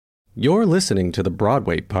You're listening to the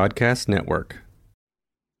Broadway Podcast Network.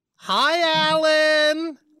 Hi,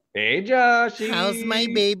 Alan. Hey, Joshy. How's my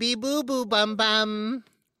baby boo-boo bum-bum?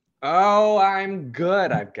 Oh, I'm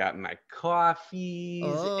good. I've got my coffees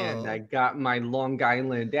and I got my Long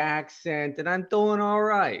Island accent and I'm doing all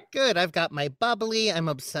right. Good. I've got my bubbly. I'm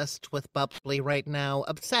obsessed with bubbly right now.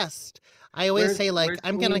 Obsessed. I always say, like,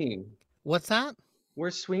 I'm going to... What's that?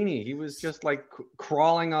 Where's Sweeney? He was just like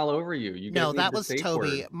crawling all over you. No, that was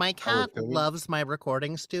Toby. My cat loves my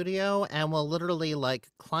recording studio and will literally like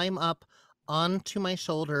climb up onto my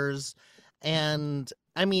shoulders. And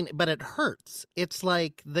I mean, but it hurts. It's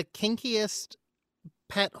like the kinkiest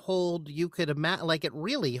pet hold you could imagine. Like it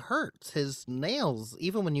really hurts. His nails,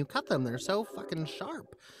 even when you cut them, they're so fucking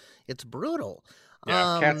sharp. It's brutal.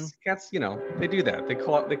 Yeah, cats, you know, they do that. They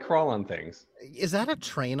crawl on things. Is that a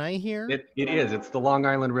train I hear? It is. It's the Long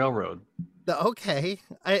Island Railroad. Okay.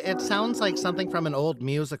 It sounds like something from an old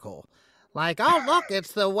musical. Like, oh, look,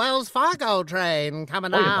 it's the Wells Fargo train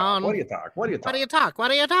coming down. What do you talk?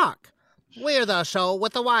 We're the show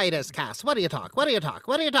with the widest cast. What do you talk?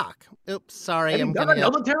 Oops, sorry. And he doesn't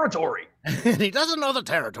know the territory. He doesn't know the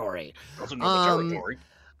territory.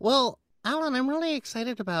 Well, Alan, I'm really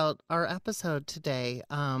excited about our episode today.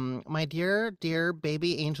 My dear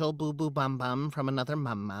baby angel boo boo bum bum from another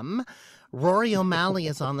mum. Rory O'Malley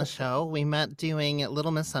is on the show. We met doing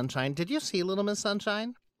Little Miss Sunshine. Did you see Little Miss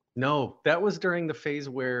Sunshine? No, that was during the phase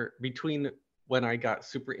where between when I got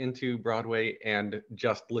super into Broadway and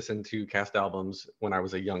just listened to cast albums when I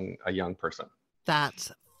was a young person.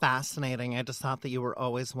 That's fascinating. I just thought that you were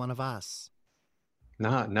always one of us.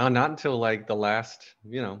 No, not until like the last,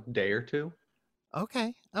 day or two.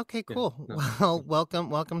 Okay, cool. Yeah, no. Well,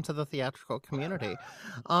 welcome to the theatrical community.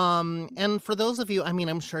 And for those of you, I mean,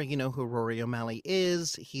 I'm sure you know who Rory O'Malley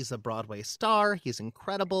is. He's a Broadway star. He's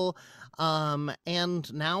incredible.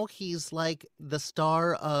 And now he's like the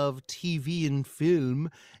star of TV and film,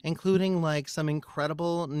 including like some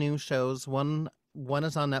incredible new shows. One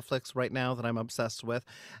is on Netflix right now that I'm obsessed with.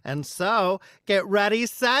 And so, get ready,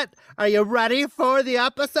 set. Are you ready for the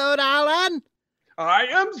episode, Alan? I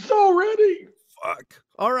am so ready. Fuck.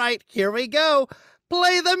 All right, here we go.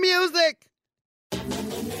 Play the music.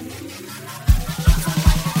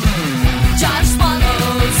 Josh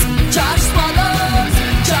Swallows, Broadway.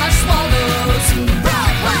 Josh Swallows,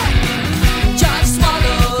 Broadway.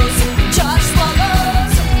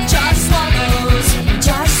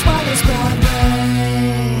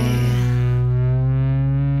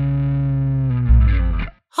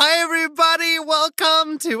 Hi, everybody.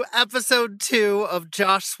 Welcome to episode 2 of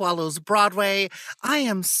Josh Swallows Broadway. I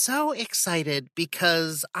am so excited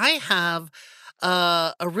because I have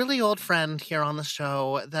a really old friend here on the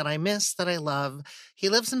show that I miss, that I love. He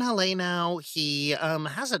lives in LA now. He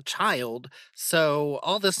has a child. So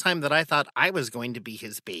all this time that I thought I was going to be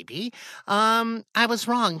his baby, I was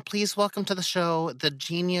wrong. Please welcome to the show the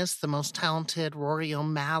genius, the most talented Rory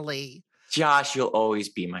O'Malley. Josh, you'll always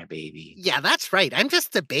be my baby. Yeah, that's right. I'm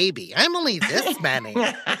just a baby. I'm only this many.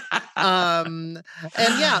 And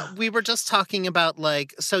yeah, we were just talking about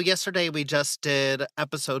so yesterday we just did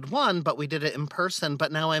episode 1, but we did it in person.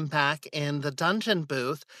 But now I'm back in the dungeon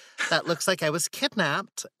booth that looks like I was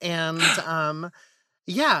kidnapped. And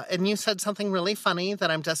yeah, and you said something really funny that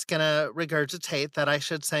I'm just going to regurgitate that I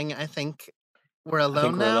should sing, I think. We're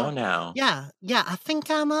alone now? Yeah, I think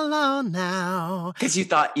I'm alone now. Because you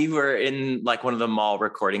thought you were in like one of the mall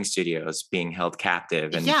recording studios being held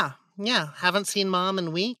captive. And Yeah. Haven't seen Mom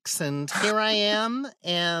in weeks, and here I am,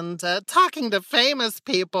 and talking to famous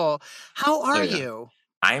people. How are you?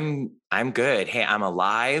 I'm good. Hey, I'm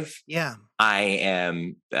alive. Yeah. I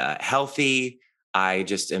am healthy. I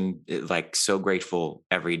just am like so grateful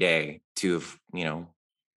every day to have,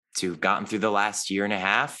 to have gotten through the last year and a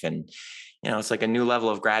half, and it's like a new level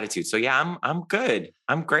of gratitude. So yeah, I'm good.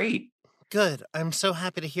 I'm great. Good. I'm so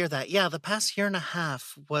happy to hear that. Yeah, the past year and a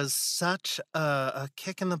half was such a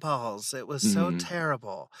kick in the balls. It was so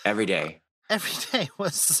terrible. Every day. Every day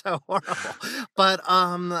was so horrible. But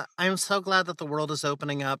I'm so glad that the world is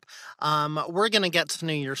opening up. We're going to get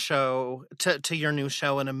to your new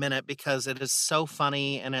show in a minute because it is so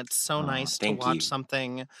funny and it's so nice to watch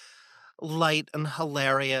something light and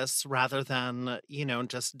hilarious rather than,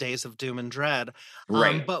 just days of doom and dread.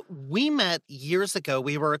 Right. But we met years ago.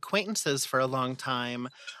 We were acquaintances for a long time.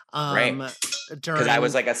 Right. Because I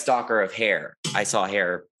was like a stalker of Hair. I saw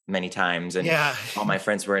Hair many times and all my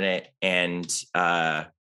friends were in it and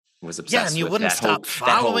was obsessed with and you wouldn't stop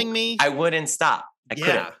following me. I wouldn't stop. I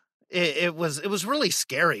couldn't. it was really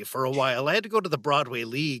scary for a while. I had to go to the Broadway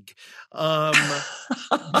League. Is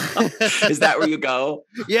that where you go?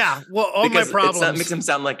 Yeah. Well, all because my problems it makes them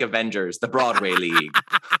sound like Avengers, the Broadway League.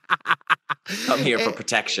 Come here for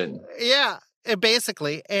protection. Yeah.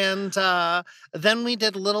 Basically. And then we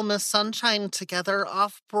did Little Miss Sunshine together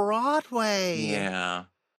off Broadway. Yeah.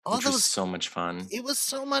 Which was so much fun. It was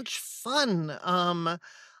so much fun.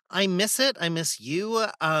 I miss it. I miss you.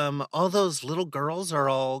 All those little girls are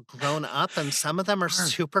all grown up and some of them are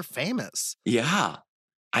super famous. Yeah.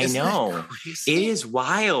 I know. It is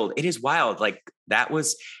wild. It is wild. Like that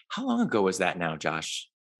was, how long ago was that now, Josh?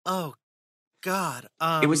 Oh, God.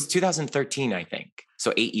 It was 2013, I think.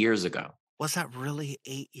 So 8 years ago. Was that really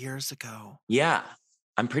 8 years ago? Yeah,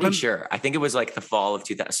 I'm pretty sure. I think it was like the fall of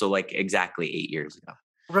 2000. So like exactly 8 years ago.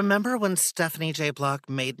 Remember when Stephanie J. Block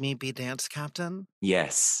made me be dance captain?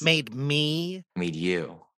 Yes. Made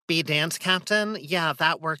you be dance captain? Yeah,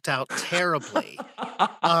 that worked out terribly.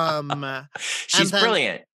 She's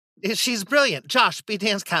brilliant. She's brilliant. Josh, be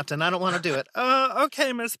dance captain. I don't want to do it.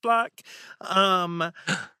 Okay, Miss Block.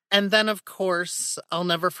 And then, of course, I'll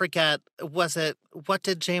never forget, what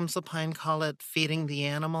did James Lapine call it? Feeding the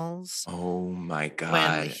animals? Oh, my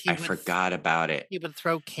God. I forgot about it. He would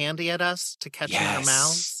throw candy at us to catch in our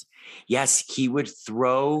mouths. Yes, he would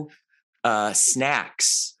throw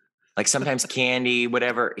snacks, like sometimes candy,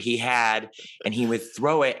 whatever he had, and he would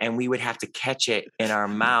throw it, and we would have to catch it in our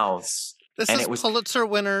mouths. This is Pulitzer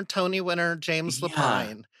winner, Tony winner, James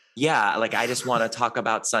Lapine. Yeah, like I just want to talk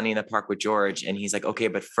about Sunny in the Park with George. And he's like, okay,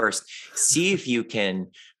 but first, see if you can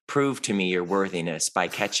prove to me your worthiness by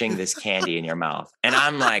catching this candy in your mouth. And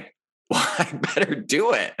I'm like, well, I better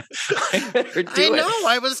do it. I know,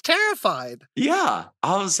 I was terrified. Yeah.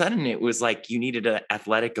 All of a sudden, it was like you needed an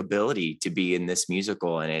athletic ability to be in this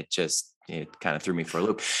musical. And it kind of threw me for a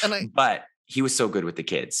loop. But he was so good with the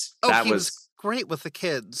kids. Oh, he was great with the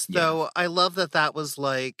kids. Yeah. Though I love that was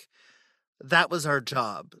like, that was our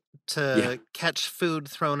job, to catch food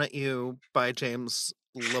thrown at you by James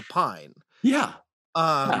Lapine. Yeah.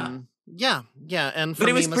 Yeah. And for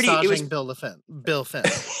me, massaging Bill Finn.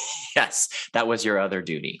 Yes, that was your other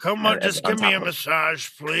duty. Come on, just give me a massage,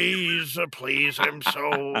 please. Please, I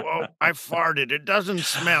farted. It doesn't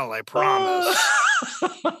smell, I promise.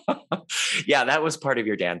 Yeah, that was part of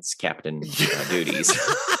your dance captain duties.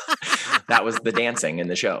 That was the dancing in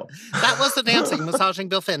the show. That was the dancing, massaging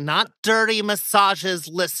Bill Finn. Not dirty massages,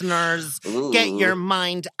 listeners. Ooh. Get your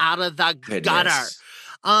mind out of the gutter.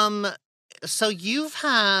 So you've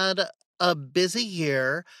had a busy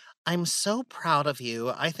year. I'm so proud of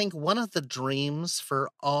you. I think one of the dreams for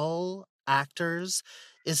all actors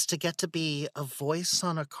is to get to be a voice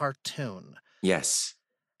on a cartoon. Yes.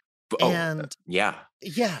 Yeah.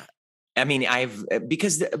 I mean,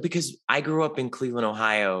 because I grew up in Cleveland,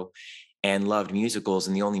 Ohio, and loved musicals,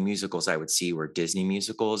 and the only musicals I would see were Disney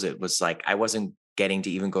musicals. It was like I wasn't getting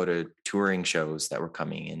to even go to touring shows that were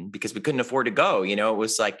coming in because we couldn't afford to go. You know, it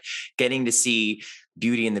was like getting to see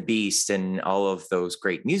Beauty and the Beast and all of those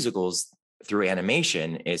great musicals through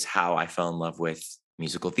animation is how I fell in love with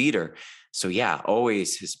musical theater. So yeah,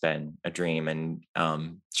 always has been a dream. And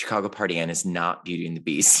Chicago Party Inn is not Beauty and the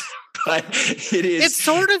Beast, but it is. It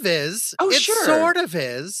sort of is. Oh, it sure. Sort of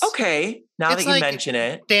is. Okay. Now that you mention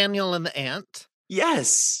it. Daniel and the Ant.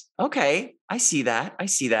 Yes. Okay. I see that.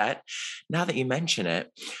 Now that you mention it.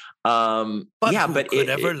 But who could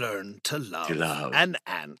ever learn to love an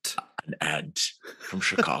ant? An ant from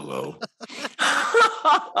Chicago.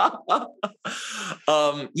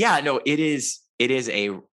 It is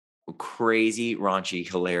a crazy, raunchy,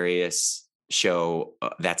 hilarious show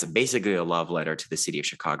that's basically a love letter to the city of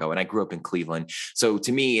Chicago. And I grew up in Cleveland. So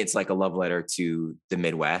to me, it's like a love letter to the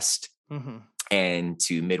Midwest and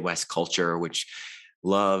to Midwest culture, which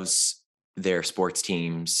loves their sports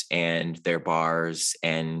teams and their bars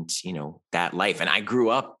and, that life. And I grew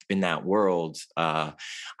up in that world. I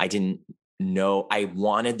didn't know. I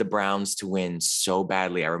wanted the Browns to win so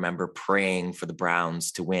badly. I remember praying for the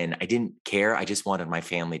Browns to win. I didn't care. I just wanted my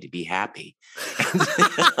family to be happy.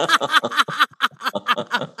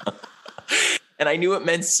 And I knew it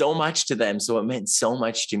meant so much to them. So it meant so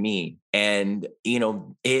much to me. And,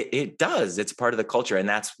 it does. It's part of the culture. And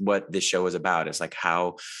that's what this show is about. It's like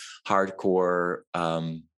how hardcore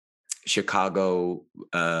Chicago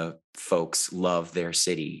folks love their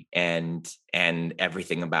city and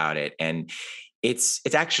everything about it. And it's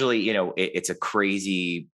actually, it's a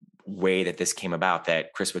crazy way that this came about,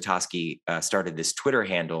 that Chris Witowski started this Twitter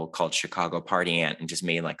handle called Chicago Party Ant and just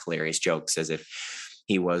made like hilarious jokes as if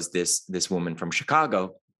he was this woman from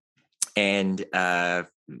Chicago. and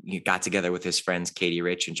he got together with his friends Katie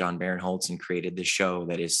Rich and John Barinholtz and created this show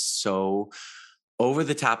that is so over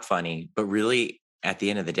the top funny, but really at the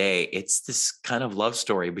end of the day, it's this kind of love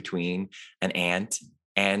story between an aunt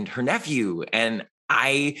and her nephew. And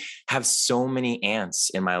I have so many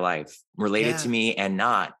aunts in my life related to me and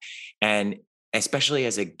not. And especially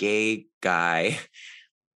as a gay guy,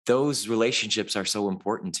 those relationships are so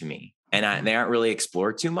important to me. And they aren't really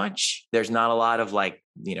explored too much. There's not a lot of like,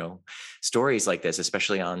 stories like this,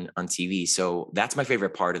 especially on TV. So that's my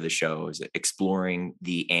favorite part of the show, is exploring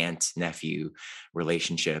the aunt-nephew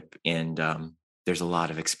relationship. And there's a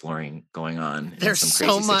lot of exploring going on. There's in some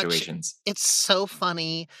crazy so much. Situations. It's so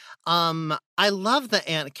funny. I love the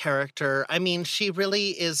aunt character. I mean, she really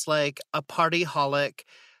is like a party holic,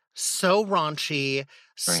 so raunchy,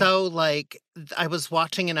 Right. so like, I was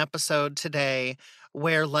watching an episode today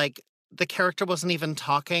where like the character wasn't even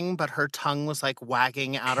talking, but her tongue was like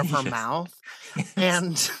wagging out of her Yes. mouth. Yes.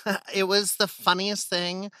 And it was the funniest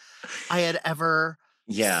thing I had ever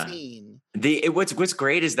Yeah. seen. What's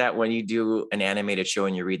great is that when you do an animated show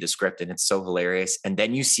and you read the script and it's so hilarious, and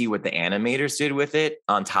then you see what the animators did with it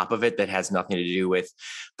on top of it that has nothing to do with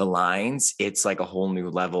the lines, it's like a whole new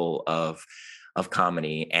level of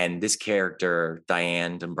comedy. And this character,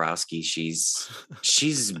 Diane Dombrowski,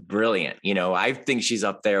 she's brilliant. I think she's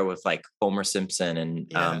up there with like Homer Simpson,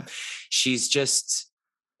 and she's just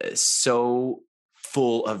so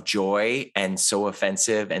full of joy and so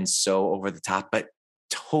offensive and so over the top, but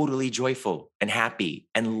totally joyful and happy,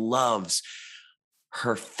 and loves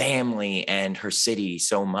her family and her city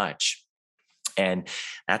so much. And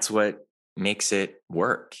that's what makes it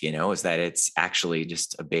work, is that it's actually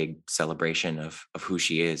just a big celebration of who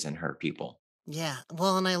she is and her people. Yeah.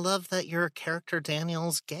 Well, and I love that your character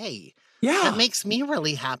Daniel's gay. Yeah. That makes me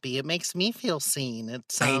really happy. It makes me feel seen.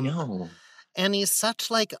 It's I know. And he's such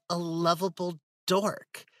like a lovable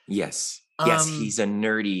dork. Yes. Yes, he's a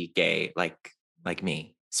nerdy gay like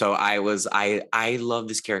me. So I love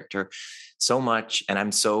this character so much, and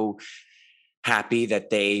I'm so happy that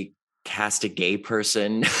they cast a gay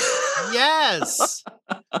person. Yes.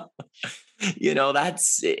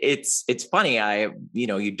 It's funny.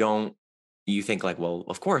 You think like, well,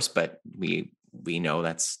 of course, but we know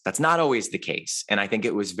that's not always the case. And I think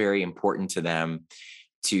it was very important to them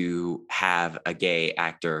to have a gay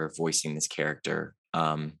actor voicing this character.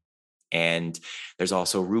 And there's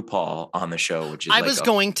also RuPaul on the show, which is I was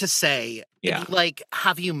going to say, like,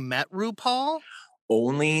 have you met RuPaul?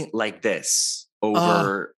 Only like this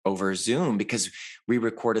over Zoom, because we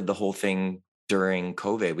recorded the whole thing during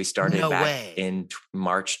COVID. We started in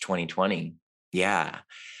March 2020. Yeah.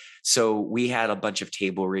 So we had a bunch of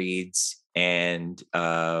table reads and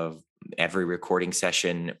every recording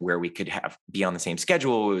session where we could be on the same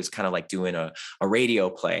schedule. It was kind of like doing a radio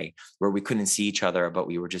play where we couldn't see each other, but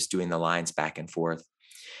we were just doing the lines back and forth.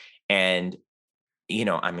 And,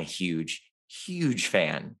 I'm a huge, huge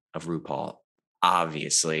fan of RuPaul.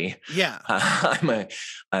 Obviously. Yeah.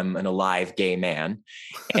 I'm an alive gay man.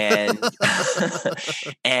 And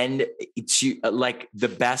and like the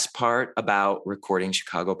best part about recording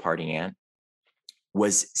Chicago Party Aunt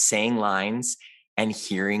was saying lines and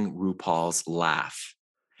hearing RuPaul's laugh.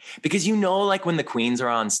 Because like when the queens are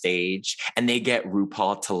on stage and they get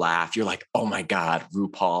RuPaul to laugh, you're like, oh my God,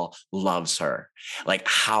 RuPaul loves her. Like,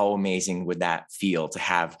 how amazing would that feel to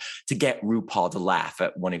get RuPaul to laugh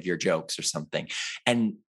at one of your jokes or something?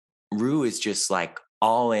 And Ru is just like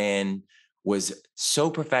all in, was so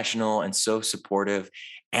professional and so supportive,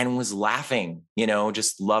 and was laughing,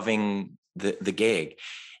 just loving the gig.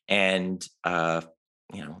 And,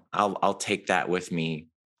 I'll take that with me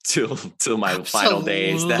till my final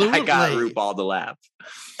days, that I got RuPaul to laugh.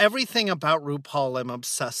 Everything about RuPaul I'm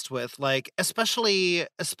obsessed with, like especially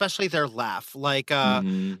their laugh, like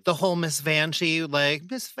the whole Miss Vanjie, like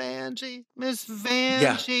Miss Vanjie,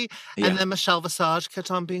 Yeah. And then Michelle Visage kept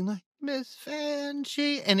on being like Miss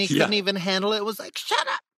Vanjie, and he couldn't even handle it. It was like, shut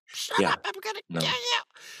up, I'm gonna kill you.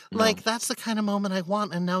 Like that's the kind of moment I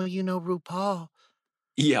want, and now RuPaul.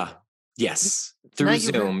 Yeah. Yes. Through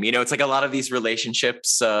Zoom. It's like a lot of these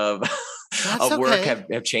relationships of work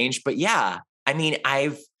have changed. But yeah, I mean,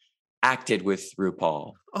 I've acted with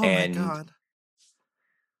RuPaul. Oh and my God.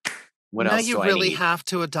 What now else you do really I need? have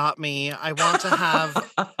to adopt me. I want to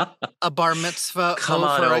have a bar mitzvah Come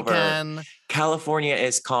on over again. California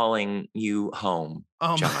is calling you home.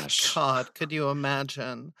 Oh Josh. my God. Could you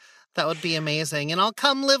imagine? That would be amazing. And I'll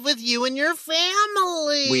come live with you and your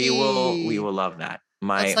family. We will love that.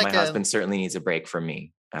 My husband certainly needs a break from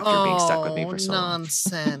me. after being stuck with me for so long.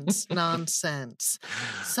 Nonsense.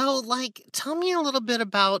 So, like, tell me a little bit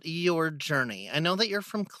about your journey. I know that you're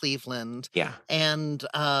from Cleveland. Yeah. And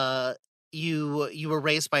you were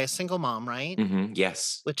raised by a single mom, right?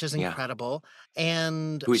 Yes. Which is Yeah. incredible.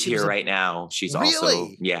 And who's here right now. She's also,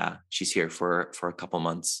 Really? she's here for a couple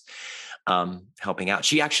months, helping out.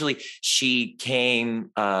 She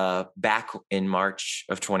came back in March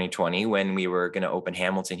of 2020 when we were going to open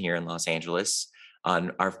Hamilton here in Los Angeles.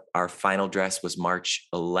 On our final dress was March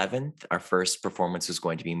 11th. Our first performance was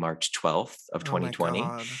going to be March 12th of 2020.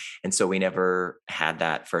 And so we never had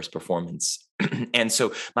that first performance. And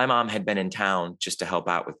so my mom had been in town just to help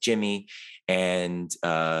out with Jimmy, and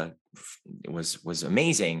it was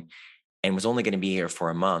amazing, and was only going to be here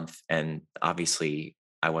for a month. And obviously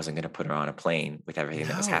I wasn't going to put her on a plane with everything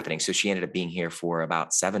that was happening. So she ended up being here for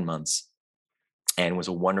about 7 months and was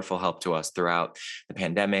a wonderful help to us throughout the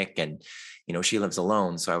pandemic. And, you know, she lives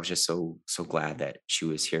alone. So I was just so glad that she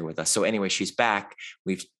was here with us. So anyway, she's back.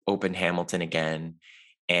 We've opened Hamilton again.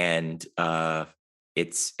 And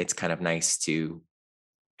it's kind of nice to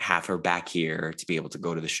have her back here to be able to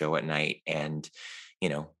go to the show at night and, you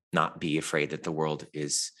know, not be afraid that the world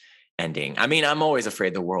is ending. I mean, I'm always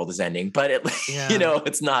afraid the world is ending, but you know,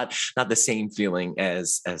 it's not the same feeling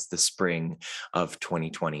as the spring of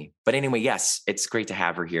 2020. But anyway, yes, it's great to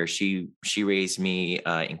have her here. She raised me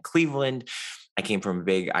in Cleveland. I came from a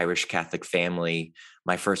big Irish Catholic family.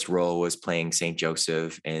 My first role was playing St.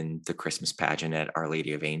 Joseph in the Christmas pageant at Our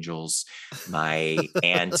Lady of Angels. My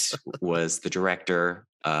aunt was the director.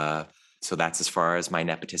 So that's as far as my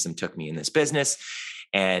nepotism took me in this business.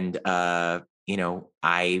 And, you know,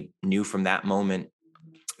 I knew from that moment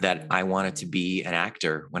that I wanted to be an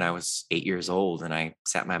actor when I was 8 years old. And I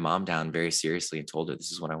sat my mom down very seriously and told her,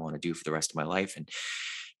 this is what I want to do for the rest of my life. And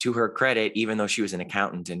to her credit, even though she was an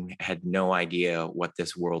accountant and had no idea what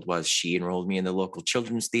this world was, she enrolled me in the local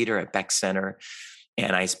children's theater at Beck Center.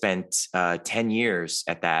 And I spent 10 years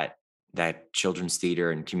at that children's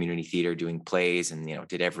theater and community theater doing plays, and, you know,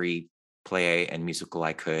 did every play and musical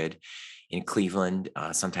I could in Cleveland,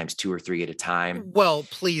 sometimes 2 or 3 at a time. Well,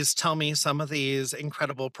 please tell me some of these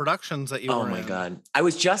incredible productions that you were in. Oh my God. I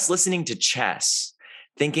was just listening to Chess,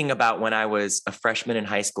 thinking about when I was a freshman in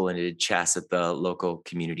high school and did chess at the local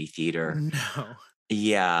community theater. No.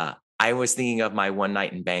 Yeah. I was thinking of my One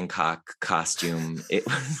Night in Bangkok costume. It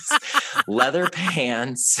was leather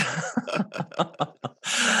pants.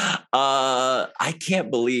 I can't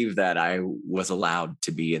believe that I was allowed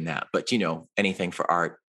to be in that, but, you know, anything for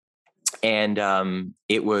art. And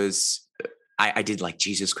it was, I did like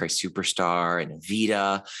Jesus Christ Superstar and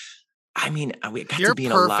Evita. I mean, we got to be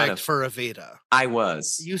in a lot of. You're perfect for Evita. I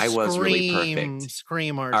was really perfect.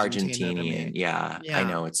 Scream Argentinian. Yeah, I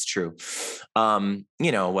know, it's true.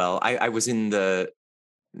 You know, well, I was in the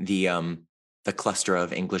cluster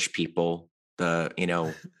of English people.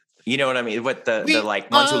 You know what I mean? What the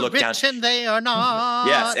like ones who look down. And they are not.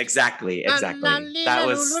 Yes, exactly. That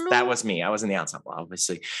was me. I was in the ensemble,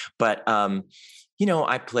 obviously, but you know,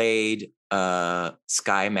 I played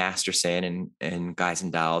Sky Masterson and Guys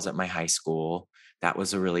and Dolls at my high school. That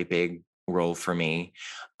was a really big role for me.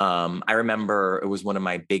 I remember it was one of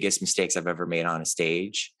my biggest mistakes I've ever made on a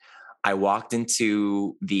stage. I walked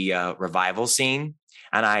into the revival scene,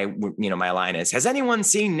 and my line is, "Has anyone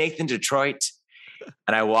seen Nathan Detroit?"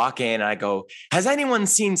 And I walk in and I go, "Has anyone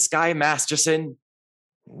seen Sky Masterson?"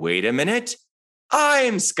 "Wait a minute,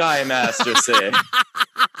 I'm Sky Masterson."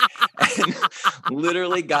 And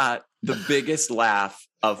literally got the biggest laugh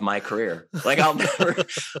of my career. Like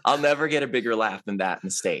I'll never get a bigger laugh than that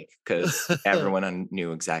mistake, because everyone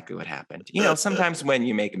knew exactly what happened. You know, sometimes when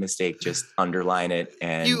you make a mistake, just underline it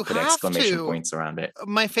and put exclamation points around it.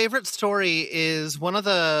 My favorite story is one of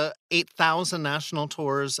the 8,000 national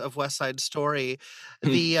tours of West Side Story.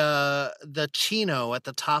 The Chino at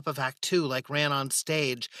the top of Act 2 like ran on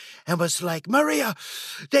stage and was like, "Maria,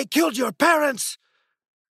 they killed your parents."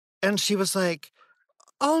 And she was like,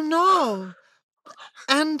 "Oh no.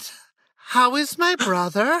 And how is my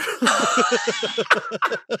brother?"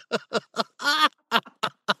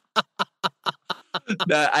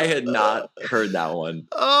 I had not heard that one.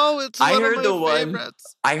 Oh, it's one of my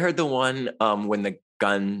favorites. I heard the one when the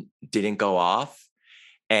gun didn't go off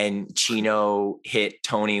and Chino hit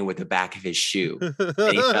Tony with the back of his shoe and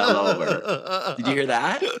he fell over. Did you hear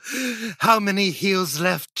that? "How many heels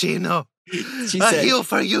left, Chino? She A said, heel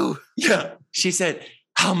for you." Yeah. She said,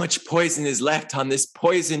 "How much poison is left on this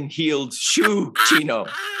poison-heeled shoe, Chino?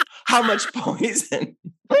 How much poison?"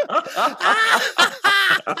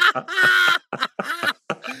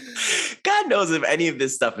 God God knows if any of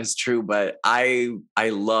this stuff is true, but I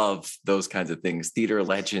love those kinds of things. Theater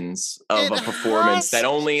legends of a performance that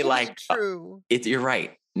only like true. You're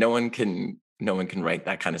right. No one can write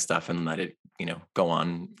that kind of stuff and let it, go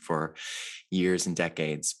on for years and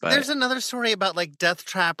decades. But there's another story about like Death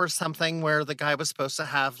Trap or something where the guy was supposed to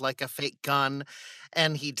have like a fake gun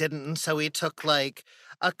and he didn't. And so he took like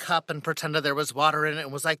a cup and pretended there was water in it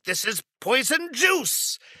and was like, "This is poison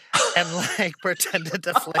juice." And like pretended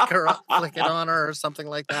to flick it on her or something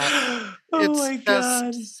like that. Oh my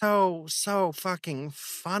God. Just so fucking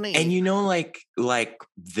funny. And like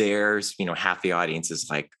there's, half the audience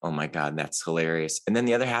is like, "Oh my God, that's hilarious." And then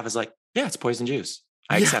the other half is like, "Yeah, it's poison juice.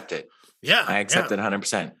 I accept it. Yeah. I accept it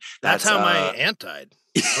 100%. That's how my aunt died.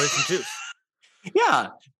 Poison juice. Yeah.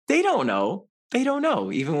 They don't know. They don't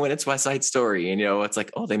know. Even when it's West Side Story, and it's like,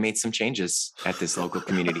 oh, they made some changes at this local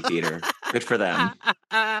community theater. Good for them.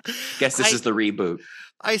 Guess this is the reboot.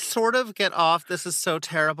 I sort of get off. This is so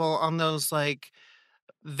terrible on those like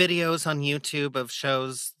videos on YouTube of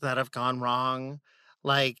shows that have gone wrong,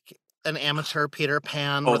 like an amateur Peter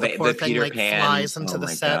Pan. Oh, where the poor thing Peter like Pan flies into the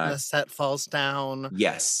set God. and the set falls down.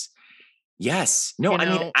 Yes. No, I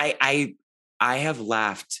mean, I have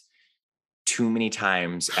laughed too many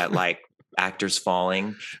times at like actors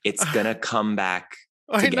falling. It's gonna come back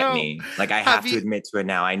to get me. Like I have to admit to it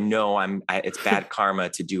now. I know it's bad karma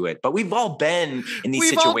to do it, but we've all been in these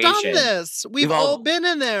situations. We've all done this. We've all been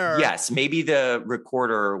in there. Yes, maybe the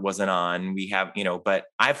recorder wasn't on. We have, but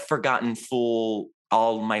I've forgotten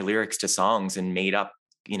all my lyrics to songs and made up,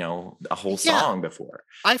 a whole song before.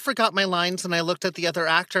 I forgot my lines and I looked at the other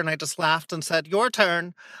actor and I just laughed and said, "Your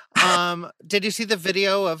turn." Did you see the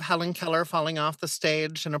video of Helen Keller falling off the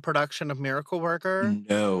stage in a production of Miracle Worker?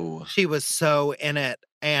 No. She was so in it.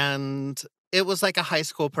 And it was like a high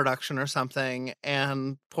school production or something.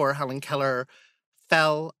 And poor Helen Keller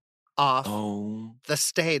fell off the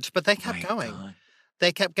stage, but they kept going. God.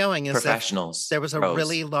 They kept going. As professionals. There was a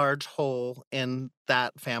really large hole in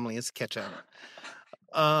that family's kitchen.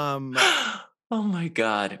 Oh my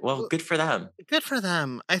God. Well, good for them. Good for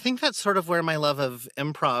them. I think that's sort of where my love of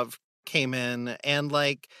improv came in. And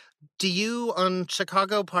like, do you on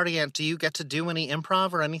Chicago Party Ant, do you get to do any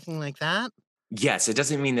improv or anything like that? Yes. It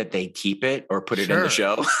doesn't mean that they keep it or put it in the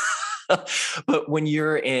show. But when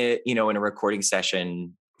you're in a recording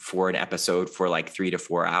session for an episode for like 3 to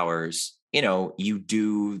 4 hours, you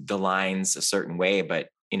do the lines a certain way, but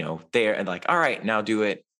they're like, all right, now do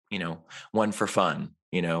it, one for fun.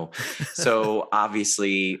 So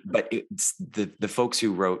obviously, but it's the folks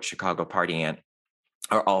who wrote Chicago Party Ant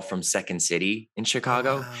are all from Second City in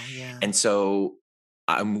Chicago. Wow, yeah. And so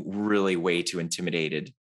I'm really way too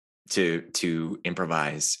intimidated to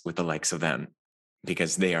improvise with the likes of them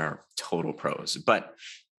because they are total pros. But,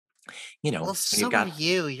 well, so are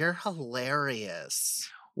you. You're hilarious.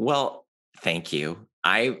 Well, thank you.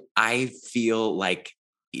 I feel like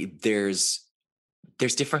there's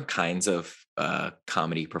different kinds of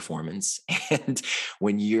comedy performance. And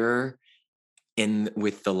when you're in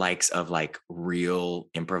with the likes of like real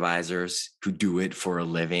improvisers who do it for a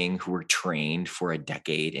living, who were trained for a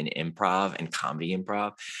decade in improv and comedy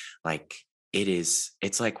improv, like it's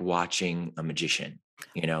like watching a magician,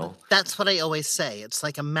 That's what I always say. It's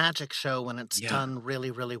like a magic show when it's done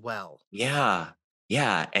really, really well. Yeah.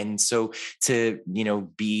 Yeah. And so to,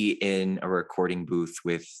 be in a recording booth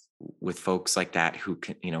with folks like that who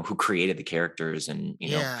can, who created the characters and,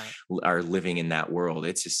 are living in that world.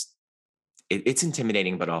 It's just, it's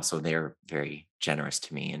intimidating, but also they're very generous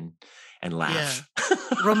to me and laugh. Yeah.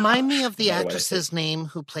 Remind me of the actress's name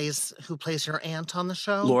who plays your aunt on the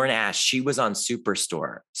show. Lauren Ash. She was on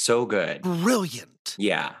Superstore. So good. Brilliant.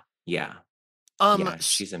 Yeah. Yeah.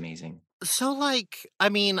 She's amazing. So like, I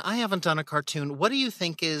mean, I haven't done a cartoon. What do you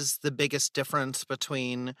think is the biggest difference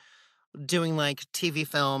between doing like TV,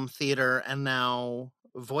 film, theater, and now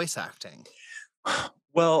voice acting?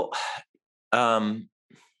 Well,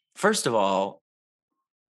 first of all,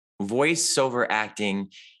 voiceover acting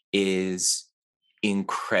is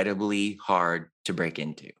incredibly hard to break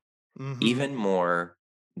into, even more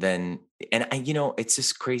than, and it's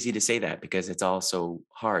just crazy to say that because it's all so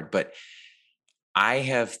hard, but I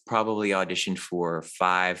have probably auditioned for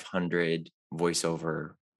 500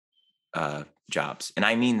 voiceover jobs. And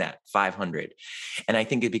I mean that 500. And I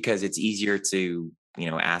think because it's easier to,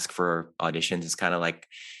 ask for auditions. It's kind of like,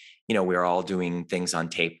 we're all doing things on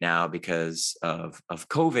tape now because of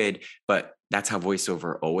COVID, but that's how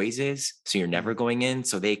voiceover always is. So you're never going in,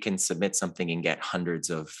 so they can submit something and get hundreds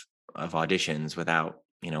of auditions without,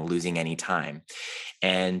 losing any time.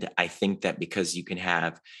 And I think that because you can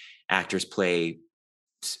have actors play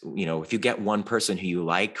if you get one person who you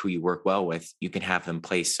like, who you work well with, you can have them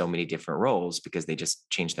play so many different roles because they just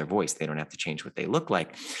change their voice. They don't have to change what they look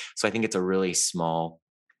like. So I think it's a really small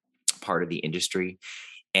part of the industry.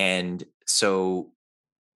 And so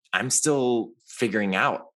I'm still figuring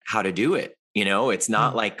out how to do it. It's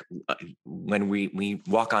not like when we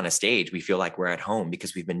walk on a stage, we feel like we're at home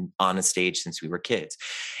because we've been on a stage since we were kids.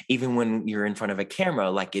 Even when you're in front of a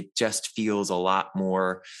camera, like it just feels a lot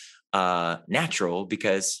more natural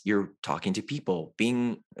because you're talking to people.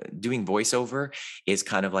 Doing voiceover is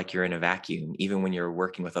kind of like you're in a vacuum. Even when you're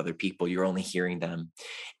working with other people, you're only hearing them,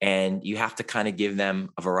 and you have to kind of give them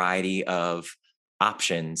a variety of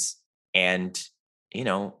options. And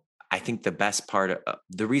I think the best part of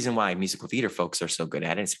the reason why musical theater folks are so good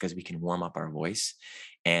at it is because we can warm up our voice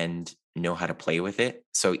and know how to play with it.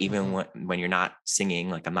 So even when you're not singing,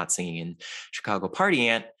 like I'm not singing in Chicago Party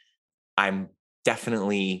Ant, I'm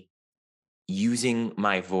definitely using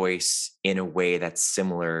my voice in a way that's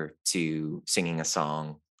similar to singing a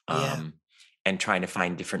song, and trying to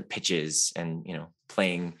find different pitches and,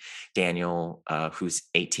 playing Daniel, who's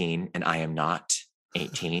 18 and I am not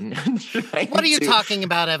 18. What are you talking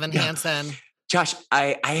about, Evan Hansen? Josh,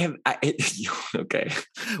 okay.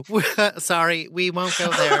 Sorry, we won't go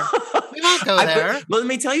there. We won't go there. Well, let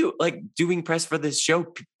me tell you, like doing press for this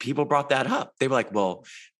show, people brought that up. They were like, well,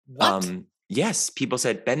 what? Yes, people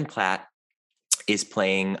said Ben Platt is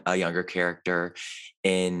playing a younger character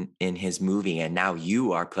in his movie, and now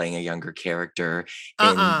you are playing a younger character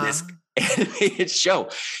in this animated show.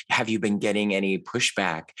 Have you been getting any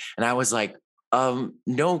pushback? And I was like,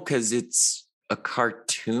 no, because it's a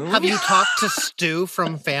cartoon. Have you talked to Stu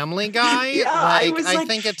from Family Guy? Yeah, I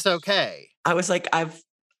think it's okay. I was like,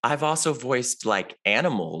 I've also voiced like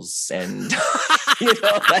animals and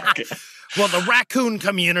well, the raccoon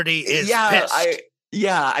community is pissed.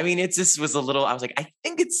 I mean, it just was a little, I was like, I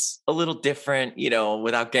think it's a little different,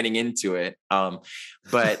 without getting into it.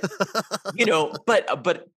 But,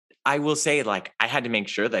 but I will say, like, I had to make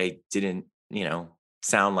sure that I didn't,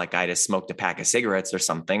 sound like I just smoked a pack of cigarettes or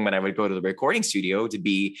something when I would go to the recording studio to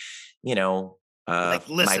be, like,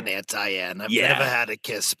 listen, Aunt Diane, I've never had a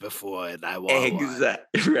kiss before, and I want one.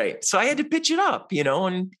 Exactly. Right. So I had to pitch it up,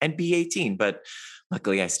 and be 18, but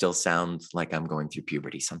luckily I still sound like I'm going through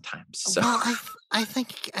puberty sometimes. So. Well, I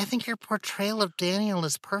think your portrayal of Daniel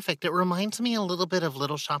is perfect. It reminds me a little bit of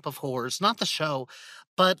Little Shop of Horrors, not the show,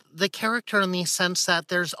 but the character in the sense that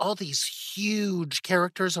there's all these huge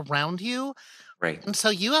characters around you. Right. And so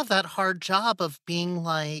you have that hard job of being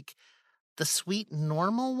like the sweet,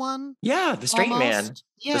 normal one. Yeah, the straight man.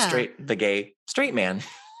 Yeah. The gay straight man.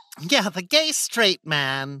 Yeah, the gay straight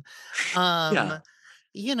man. And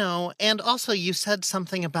also you said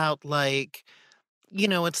something about like,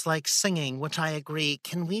 it's like singing, which I agree.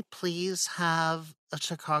 Can we please have a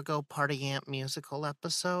Chicago Party Ant musical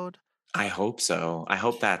episode? I hope so. I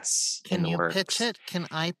hope that's in the works. Can you pitch it? Can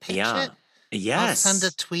I pitch it? Yes. I'll send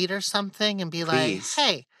a tweet or something and be like,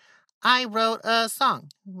 hey, I wrote a song.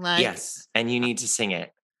 Yes, and you need to sing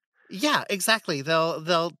it. Yeah, exactly.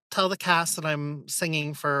 They'll tell the cast that I'm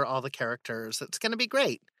singing for all the characters. It's going to be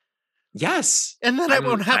great. Yes. And then I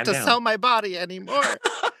won't have to sell my body anymore.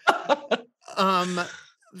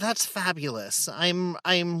 That's fabulous. I'm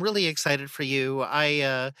really excited for you.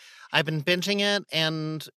 I've been binging it,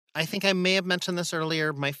 and I think I may have mentioned this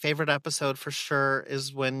earlier. My favorite episode for sure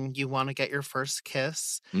is when you want to get your first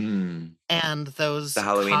kiss. And the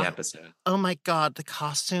Halloween episode. Oh my God, the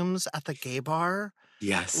costumes at the gay bar.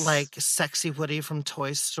 Yes. Like Sexy Woody from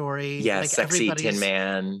Toy Story. Yes, like Sexy Tin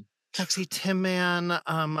Man. Sexy Tin Man.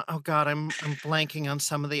 Oh God, I'm blanking on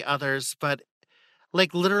some of the others, but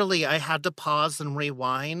like literally I had to pause and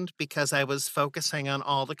rewind because I was focusing on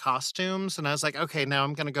all the costumes, and I was like, okay, now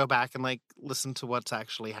I'm going to go back and like listen to what's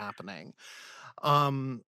actually happening.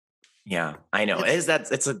 Yeah, I know.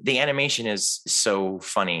 The animation is so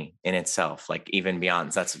funny in itself, like even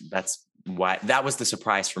beyond. That's why that was the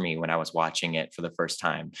surprise for me when I was watching it for the first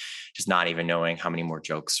time, just not even knowing how many more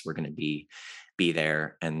jokes were going to be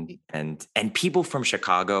there. And people from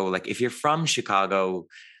Chicago, like if you're from Chicago,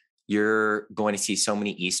 you're going to see so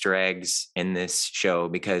many Easter eggs in this show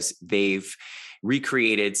because they've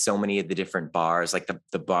recreated so many of the different bars, like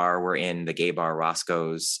the bar we're in, the gay bar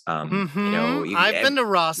Roscoe's. I've been to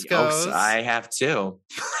Roscoe's. I have too.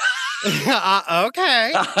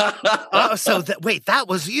 Okay. Wait, that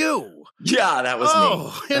was you. Yeah, that was me.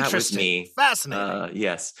 Oh, interesting. That was me. Fascinating.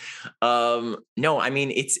 Yes. No, I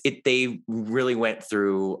mean, they really went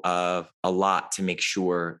through a lot to make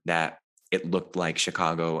sure that it looked like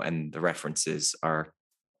Chicago, and the references are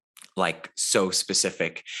like so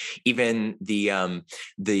specific. Even the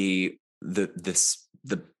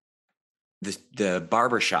the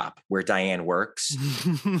barber shop where Diane works,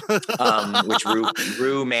 which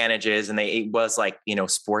Rue manages, and it was like,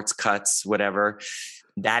 sports cuts, whatever.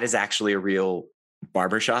 That is actually a real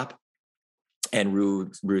barber shop. And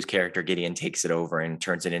Rue's character Gideon takes it over and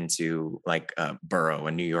turns it into like a borough,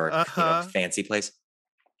 a New York fancy place.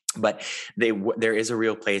 But there is a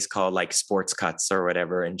real place called like Sports Cuts or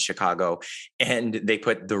whatever in Chicago, and they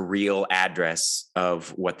put the real address of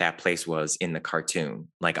what that place was in the cartoon,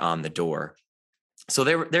 like on the door. So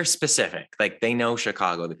they're specific, like they know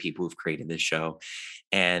Chicago, the people who've created this show.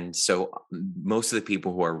 And so most of the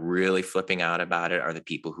people who are really flipping out about it are the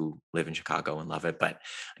people who live in Chicago and love it. But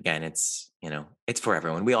again, it's for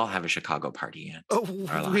everyone. We all have a Chicago party aunt.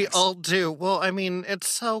 Oh, we all do. Well, I mean, it's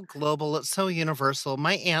so global. It's so universal.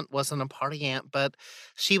 My aunt wasn't a party aunt, but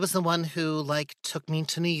she was the one who like took me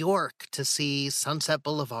to New York to see Sunset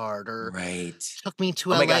Boulevard, or took me to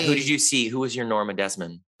LA. Oh my God, who did you see? Who was your Norma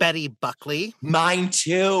Desmond? Betty Buckley. Mine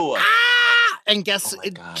too. And guess,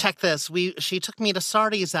 check this. She took me to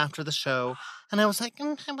Sardi's after the show, and I was like,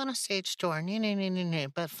 I want a stage door. No.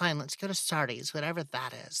 But fine, let's go to Sardi's, whatever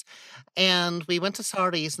that is. And we went to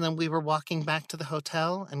Sardi's, and then we were walking back to the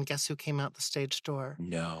hotel, and guess who came out the stage door?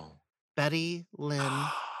 No. Betty Lynn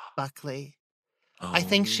Buckley. I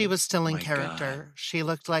think she was still in character. God. She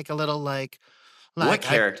looked like a little like what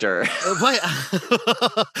character?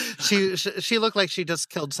 She looked like she just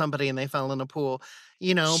killed somebody and they fell in a pool,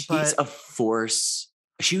 She's a force.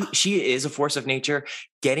 She is a force of nature.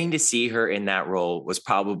 Getting to see her in that role was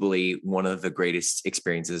probably one of the greatest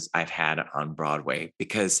experiences I've had on Broadway,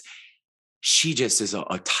 because she just is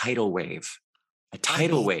a tidal wave. A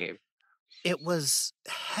tidal wave. It was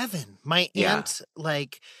heaven. My aunt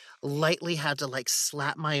lightly had to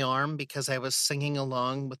slap my arm because I was singing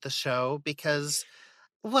along with the show, because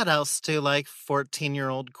what else do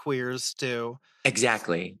 14-year-old queers do?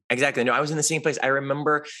 Exactly. No, I was in the same place. I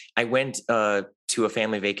remember I went to a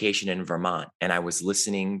family vacation in Vermont, and I was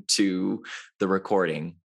listening to the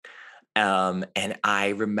recording. And I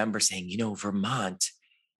remember saying, Vermont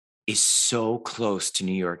is so close to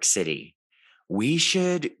New York City. We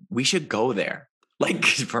should go there.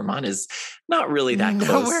 Vermont is not really that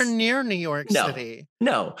close. Nowhere near New York City.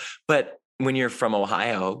 No, but when you're from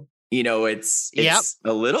Ohio, it's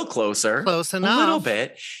a little closer. Close enough. A little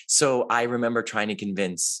bit. So I remember trying to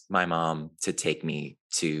convince my mom to take me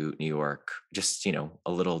to New York, just, a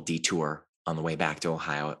little detour on the way back to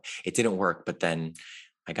Ohio. It didn't work, but then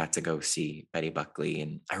I got to go see Betty Buckley.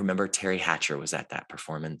 And I remember Terry Hatcher was at that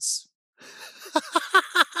performance.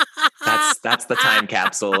 That's the time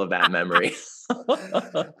capsule of that memory.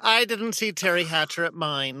 I didn't see Terry Hatcher at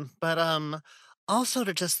mine, but also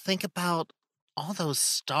to just think about all those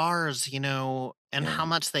stars, and how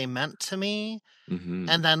much they meant to me. Mm-hmm.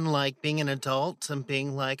 And then being an adult and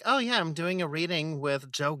being like, oh yeah, I'm doing a reading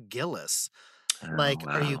with Joe Gillis. Wow.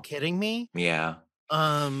 Are you kidding me? Yeah.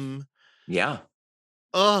 Yeah.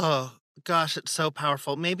 Oh gosh, it's so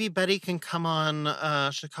powerful. Maybe Betty can come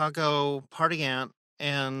on Chicago Party Aunt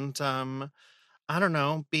and I don't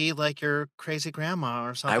know, be like your crazy grandma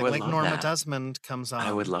or something. Like Norma Desmond comes on.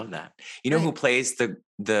 I would love that. You know who plays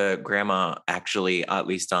the grandma actually, at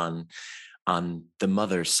least on the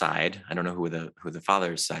mother's side? I don't know who the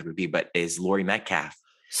father's side would be, but is Laurie Metcalf.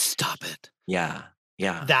 Stop it. Yeah.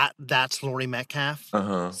 That's Laurie Metcalf.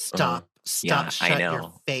 Stop. Yeah, shut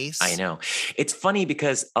your face. I know. It's funny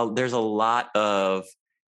because there's a lot of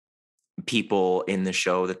people in the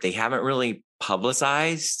show that they haven't really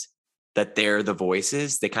publicized that they're the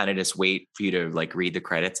voices. They kind of just wait for you to read the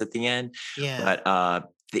credits at the end. Yeah.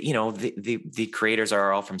 But the creators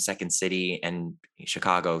are all from Second City and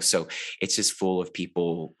Chicago, so it's just full of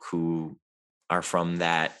people who are from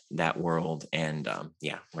that world. And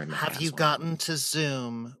have you gotten to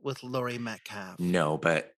Zoom with Laurie Metcalf? No,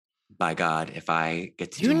 but by God, if I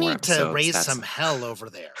get to do more episodes, you need to raise some hell over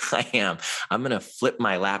there. I am. I'm gonna flip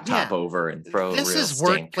my laptop over and throw. This real is stink.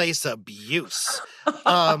 Workplace abuse.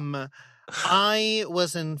 I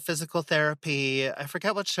was in physical therapy. I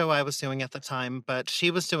forget what show I was doing at the time, but she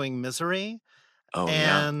was doing Misery. Oh,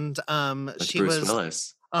 and with she Bruce was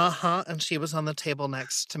Willis. and she was on the table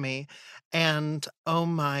next to me. And oh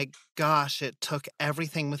my gosh, it took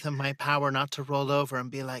everything within my power not to roll over and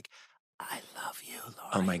be like, I love you,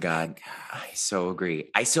 Laurie. Oh my God. I so agree.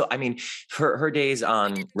 I mean, her days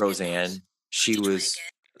on Roseanne, she was.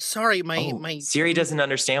 Sorry, my Siri doesn't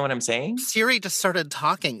understand what I'm saying? Siri just started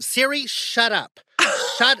talking. Siri, shut up.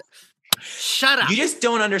 Shut up. You just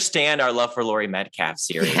don't understand our love for Laurie Metcalf,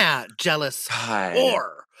 Siri. Yeah, jealous God.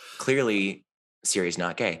 whore. Clearly, series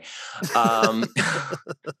not gay. Um,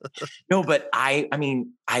 no, but I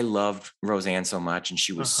mean, I loved Roseanne so much, and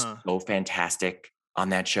she was so fantastic on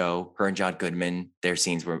that show. Her and John Goodman, their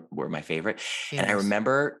scenes were my favorite. Yes. And I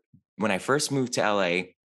remember when I first moved to LA,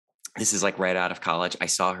 this is like right out of college, I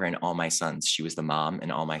saw her in All My Sons. She was the mom in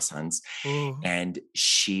All My Sons. Ooh. And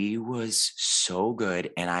she was so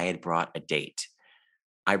good. And I had brought a date.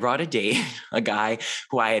 I brought a date, a guy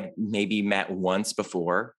who I had maybe met once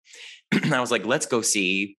before. I was like, let's go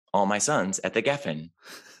see All My Sons at the Geffen.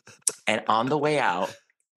 And on the way out,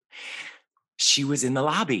 she was in the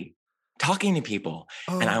lobby talking to people.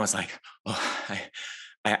 And I was like, oh,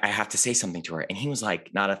 I have to say something to her. And he was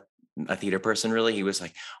like, not a theater person really. He was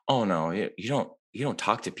like, oh no, you don't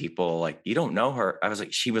talk to people, like you don't know her.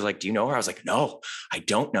 She was like, do you know her? I was like, no, I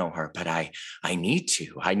don't know her, but I need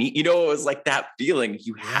to, it was like that feeling,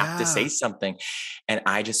 you have to say something. And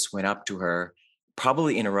I just went up to her,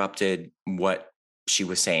 probably interrupted what she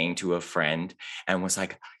was saying to a friend, and was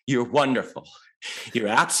like, you're wonderful. You're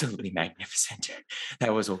absolutely magnificent.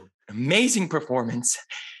 That was an amazing performance.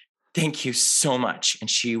 Thank you so much. And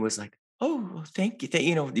she was like, oh, thank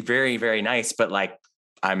you. Very, very nice. But like,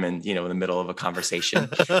 I'm in, the middle of a conversation.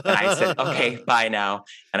 And I said, okay, bye now.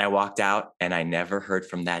 And I walked out, and I never heard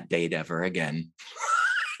from that date ever again.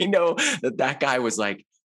 That guy was like,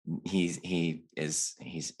 he's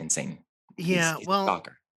insane. Yeah. He's well, a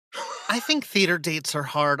stalker. I think theater dates are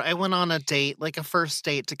hard. I went on a date, like a first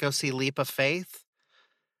date, to go see Leap of Faith.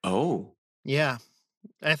 Oh. Yeah.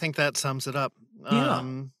 I think that sums it up. Yeah.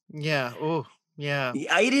 Yeah. Oh, yeah.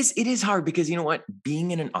 It is hard because you know what?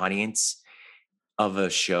 Being in an audience of a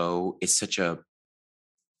show is such a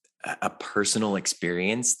personal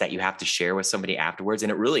experience that you have to share with somebody afterwards.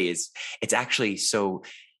 And it really is. It's actually so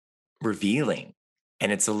revealing,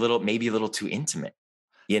 and it's maybe a little too intimate,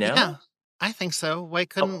 Yeah, I think so. Why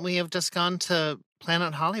couldn't we have just gone to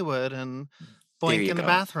Planet Hollywood and boink in the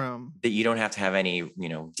bathroom? That you don't have to have any,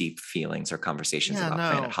 deep feelings or conversations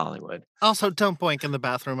about Planet Hollywood. Also, don't boink in the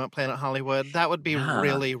bathroom at Planet Hollywood. That would be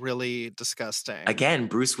really, really disgusting. Again,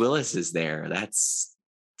 Bruce Willis is there. That's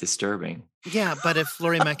disturbing. Yeah, but if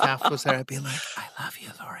Laurie Metcalf was there, I'd be like, I love you,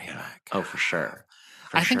 Laurie Metcalf. Oh, for sure.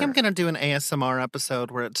 I think I'm going to do an ASMR episode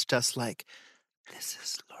where it's just like, this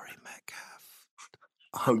is Laurie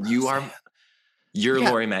Metcalf. Oh, you are? You're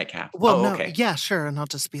Laurie Metcalf. Well, no, okay. Yeah, sure. And I'll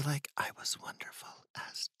just be like, I was wonderful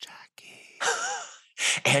as Jackie.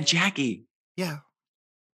 And Jackie. Yeah.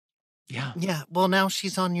 Yeah. Yeah. Well, now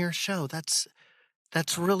she's on your show. That's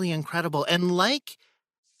really incredible. And like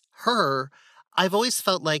her, I've always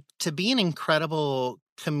felt like to be an incredible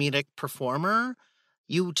comedic performer,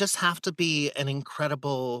 you just have to be an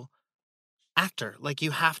incredible actor. Like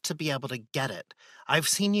you have to be able to get it. I've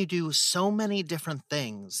seen you do so many different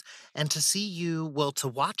things, and to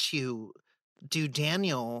watch you do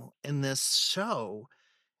Daniel in this show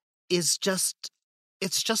it's just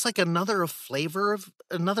like another flavor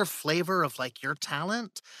of like your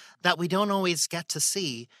talent that we don't always get to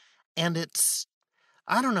see. And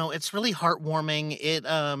I don't know, it's really heartwarming.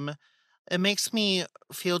 It makes me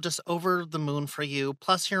feel just over the moon for you.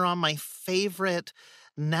 Plus you're on my favorite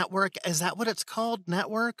network. Is that what it's called?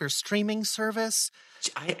 Network or streaming service?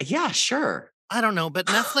 Yeah, sure. I don't know, but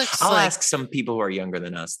Netflix. I'll ask some people who are younger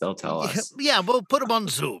than us. They'll tell us. Yeah, we'll put them on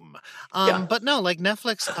Zoom. But no, like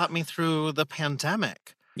Netflix got me through the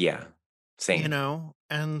pandemic. Yeah, same.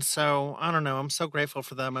 And so I don't know. I'm so grateful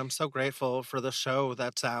for them. I'm so grateful for the show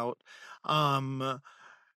that's out.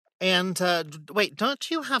 Wait,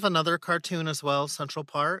 don't you have another cartoon as well, Central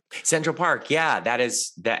Park? Central Park, yeah, that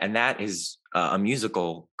is a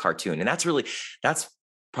musical cartoon, and that's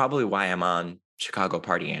probably why I'm on Chicago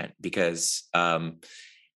Party Ant, because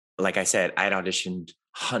like I said, I had auditioned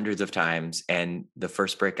hundreds of times, and the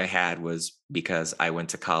first break I had was because I went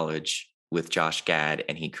to college with Josh Gad,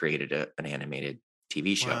 and he created an animated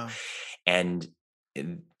TV show. Wow. And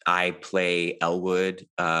I play Elwood,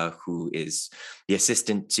 who is the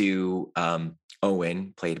assistant to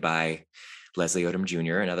Owen, played by Leslie Odom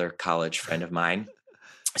Jr., another college friend of mine.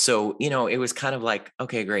 So, it was kind of like,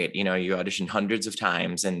 okay, great. You auditioned hundreds of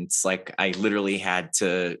times, and it's like I literally had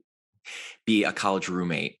to be a college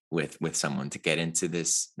roommate with someone to get into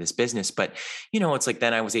this business. But, it's like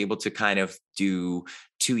then I was able to kind of do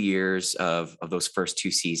 2 years of those first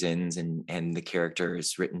 2 seasons, and the character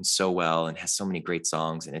is written so well and has so many great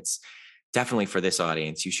songs. And it's definitely for this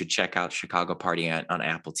audience. You should check out Chicago Party Ant on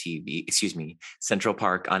Central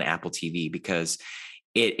Park on Apple TV, because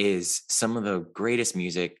it is some of the greatest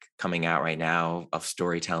music coming out right now of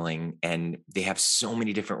storytelling. And they have so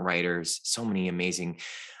many different writers, so many amazing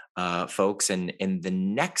folks. And in the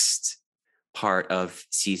next part of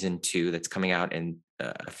season 2 that's coming out in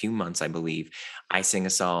a few months, I believe, I sing a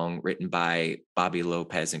song written by Bobby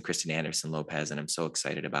Lopez and Kristen Anderson Lopez, and I'm so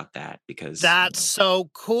excited about that because that's so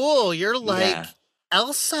cool. You're like yeah.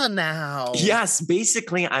 Elsa now. Yes,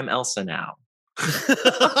 basically, I'm Elsa now.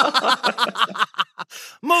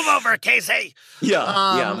 Move over, Casey.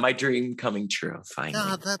 Yeah, my dream coming true, finally.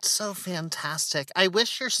 God, that's so fantastic. I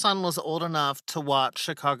wish your son was old enough to watch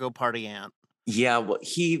Chicago Party Aunt. Yeah, well,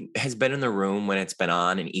 he has been in the room when it's been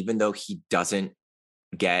on, and even though he doesn't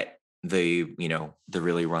get the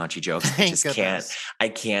really raunchy jokes, I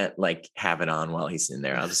can't like have it on while he's in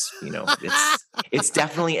there. I'll just, it's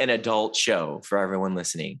definitely an adult show for everyone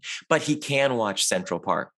listening, but he can watch Central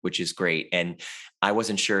Park, which is great. And I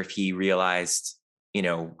wasn't sure if he realized,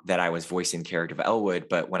 that I was voicing the character of Elwood,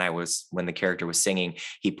 but when the character was singing,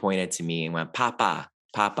 he pointed to me and went, Papa.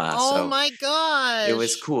 Oh so my gosh. It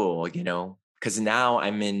was cool, because now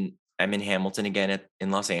I'm in Hamilton again in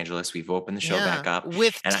Los Angeles. We've opened the show back up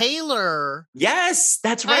with Taylor. Yes,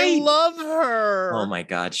 that's right. I love her. Oh my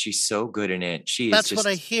God, she's so good in it. That's what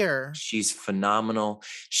I hear. She's phenomenal.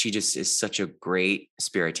 She just is such a great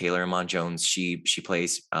spirit. Taylor Iman Jones. She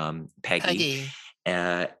plays Peggy.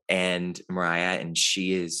 And Mariah, and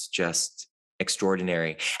she is just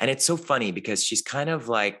extraordinary. And it's so funny because she's kind of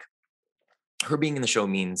like, her being in the show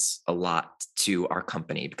means a lot to our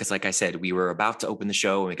company because, like I said, we were about to open the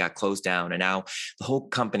show and we got closed down, and now the whole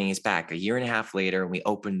company is back a year and a half later, and we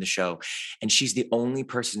opened the show, and she's the only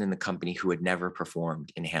person in the company who had never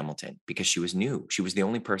performed in Hamilton because she was new. She was the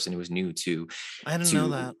only person who was new to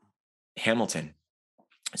Hamilton.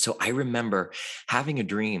 So I remember having a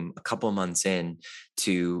dream a couple of months in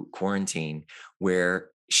to quarantine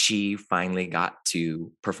where she finally got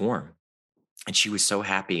to perform. And she was so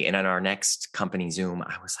happy. And on our next company Zoom,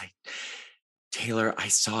 I was like, Taylor, I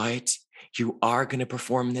saw it. You are going to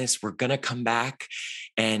perform this. We're going to come back.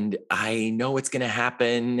 And I know it's going to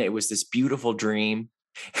happen. It was this beautiful dream.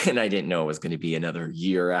 And I didn't know it was going to be another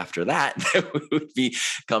year after that we would be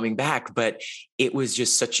coming back. But it was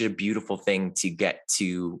just such a beautiful thing to get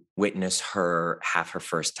to witness her have her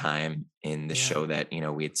first time in the show that,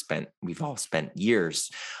 we've all spent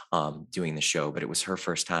years doing the show, but it was her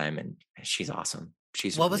first time, and she's awesome.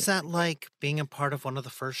 What was that like, being a part of one of the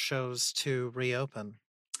first shows to reopen?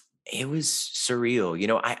 It was surreal.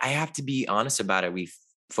 I have to be honest about it. We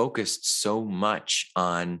focused so much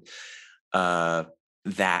on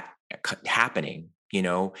that happening,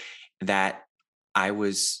 that I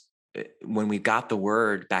was, when we got the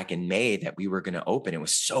word back in May that we were going to open, it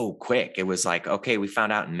was so quick. It was like, okay, we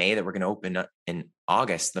found out in May that we're going to open in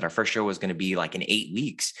August, that our first show was going to be like in 8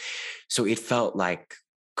 weeks. So it felt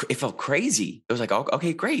crazy. It was like,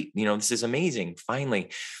 okay, great. This is amazing. Finally.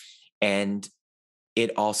 And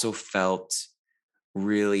it also felt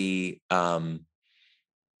really, I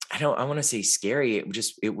want to say scary.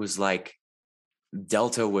 It was like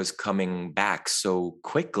Delta was coming back so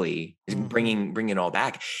quickly, bringing it all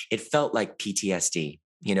back. It felt like PTSD,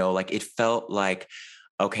 it felt like,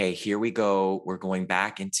 okay, here we go. We're going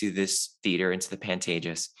back into this theater, into the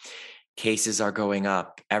Pantages. Cases are going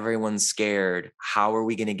up. Everyone's scared. How are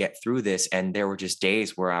we going to get through this? And there were just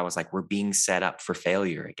days where I was like, we're being set up for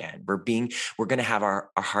failure again. We're going to have our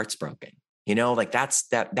hearts broken.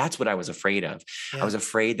 That's what I was afraid of. Yeah. I was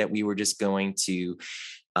afraid that we were just going to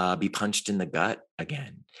be punched in the gut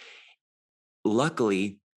again.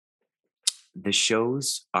 Luckily, the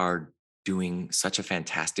shows are doing such a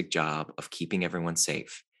fantastic job of keeping everyone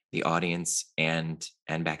safe, the audience and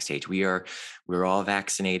backstage. We're all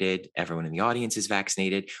vaccinated. Everyone in the audience is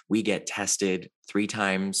vaccinated. We get tested 3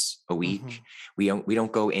 times a week. We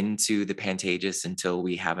don't go into the Pantages until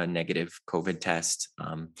we have a negative COVID test.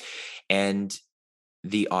 And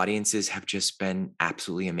the audiences have just been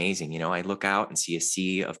absolutely amazing. I look out and see a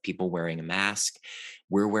sea of people wearing a mask.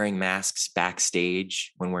 We're wearing masks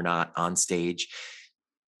backstage when we're not on stage.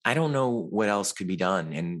 I don't know what else could be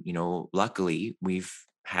done. And, luckily we've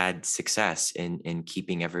had success in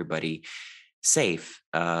keeping everybody safe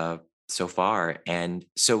so far. And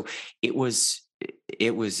so it was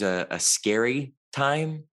a scary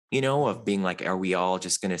time, of being like, are we all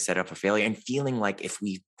just going to set up for failure? And feeling like if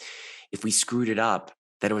we screwed it up,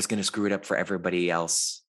 that it was going to screw it up for everybody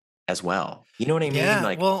else as well. You know what I mean?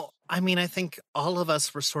 Yeah, I think all of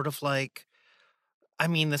us were sort of like,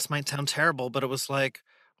 this might sound terrible, but it was like,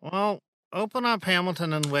 well, open up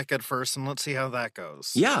Hamilton and Wicked first and let's see how that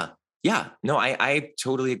goes. Yeah. No, I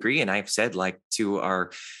totally agree. And I've said I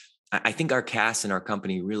think our cast and our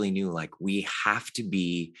company really knew, we have to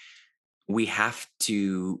be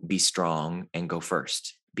strong and go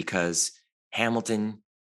first, because Hamilton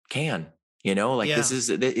can. Like Yeah. this is,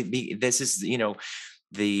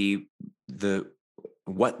 the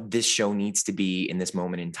what this show needs to be in this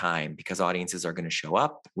moment in time, because audiences are going to show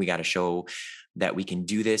up. We got to show that we can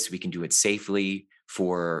do this. We can do it safely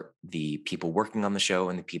for the people working on the show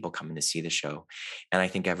and the people coming to see the show. And I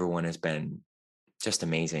think everyone has been just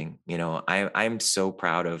amazing. I'm so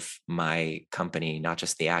proud of my company, not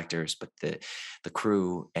just the actors, but the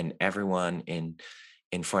crew and everyone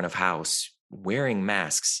in front of house wearing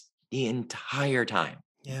masks the entire time,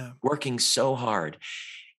 Yeah. working so hard,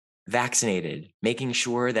 vaccinated, making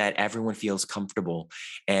sure that everyone feels comfortable.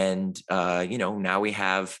 And, now we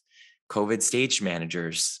have COVID stage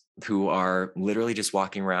managers who are literally just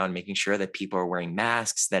walking around, making sure that people are wearing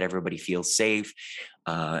masks, that everybody feels safe,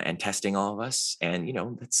 and testing all of us. And,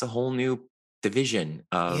 that's a whole new division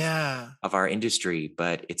Yeah. of our industry,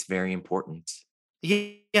 but it's very important.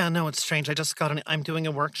 Yeah, no, it's strange. I'm doing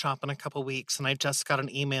a workshop in a couple weeks, and I just got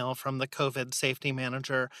an email from the COVID safety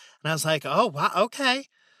manager, and I was like, oh, wow, okay,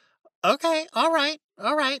 all right,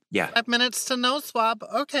 Yeah. 5 minutes to no swab,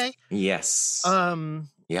 okay. Yes.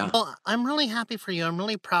 Yeah. Well, I'm really happy for you. I'm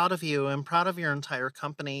really proud of you. I'm proud of your entire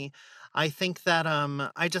company. I think that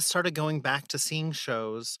I just started going back to seeing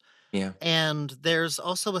shows, Yeah. and there's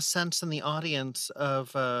also a sense in the audience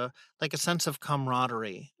of like a sense of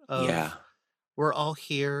camaraderie of Yeah. we're all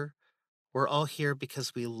here. We're all here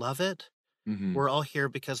because we love it. Mm-hmm. We're all here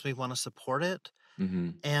because we want to support it.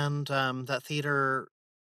 Mm-hmm. And that theater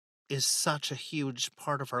is such a huge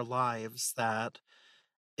part of our lives that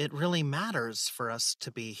it really matters for us to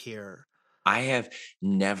be here. I have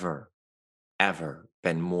never, ever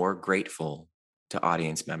been more grateful to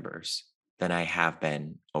audience members than I have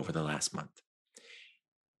been over the last month.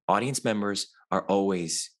 Audience members are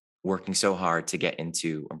always working so hard to get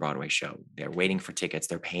into a Broadway show. They're waiting for tickets.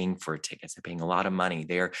 They're paying for tickets. They're paying a lot of money.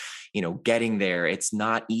 They're, getting there. It's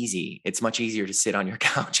not easy. It's much easier to sit on your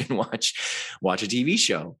couch and watch a TV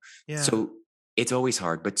show. Yeah. So it's always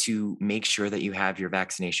hard, but to make sure that you have your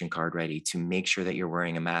vaccination card ready, to make sure that you're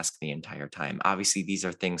wearing a mask the entire time. Obviously, these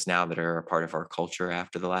are things now that are a part of our culture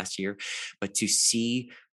after the last year, but to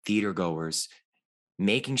see theater goers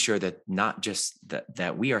making sure that not just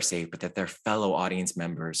that we are safe, but that their fellow audience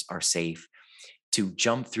members are safe, to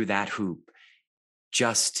jump through that hoop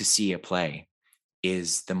just to see a play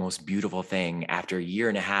is the most beautiful thing after a year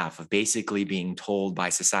and a half of basically being told by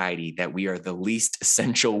society that we are the least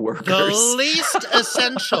essential workers. The least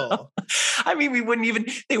essential. I mean,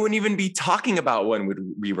 they wouldn't even be talking about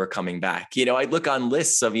when we were coming back. I'd look on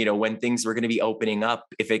lists of, when things were going to be opening up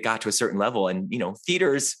if it got to a certain level, and,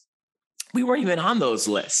 theaters, we weren't even on those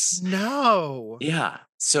lists. No. Yeah.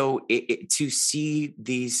 So to see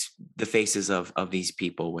the faces of these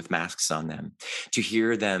people with masks on them, to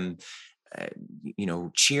hear them,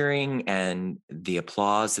 cheering and the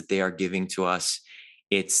applause that they are giving to us,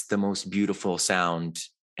 it's the most beautiful sound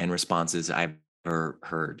and responses I've ever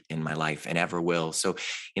heard in my life and ever will. So,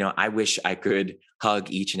 I wish I could hug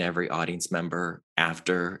each and every audience member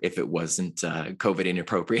after, if it wasn't COVID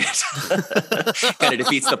inappropriate. Kind of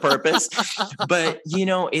defeats the purpose. But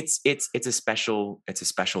it's a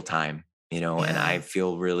special time, and I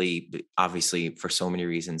feel really, obviously, for so many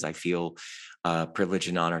reasons, I feel privileged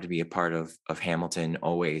and honored to be a part of Hamilton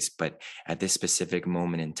always. But at this specific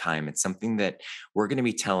moment in time, it's something that we're going to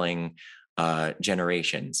be telling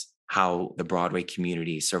generations how the Broadway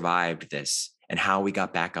community survived this and how we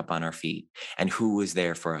got back up on our feet and who was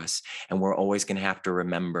there for us. And we're always going to have to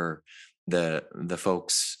remember the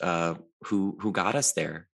folks who got us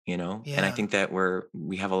there, Yeah. And I think that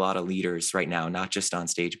we have a lot of leaders right now, not just on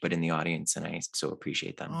stage, but in the audience. And I so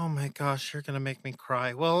appreciate them. Oh my gosh, you're going to make me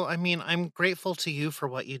cry. Well, I mean, I'm grateful to you for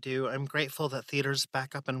what you do. I'm grateful that theater's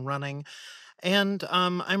back up and running. And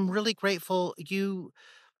I'm really grateful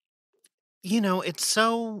it's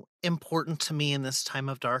so important to me in this time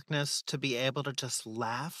of darkness to be able to just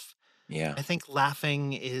laugh. Yeah. I think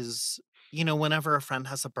laughing is, whenever a friend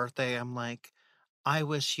has a birthday, I'm like, I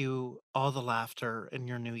wish you all the laughter in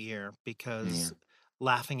your new year because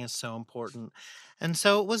laughing is so important. And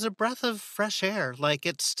so it was a breath of fresh air. Like,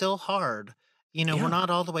 it's still hard. We're not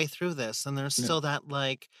all the way through this. And there's still that,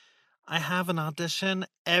 like, I have an audition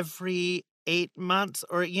every 8 months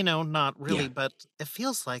or, not really, but it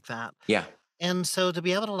feels like that. Yeah. And so to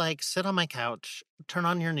be able to, like, sit on my couch, turn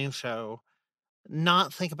on your new show,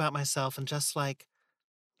 not think about myself and just, like,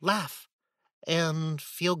 laugh and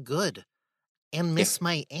feel good and miss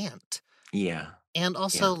my aunt. Yeah. And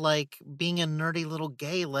also, like, being a nerdy little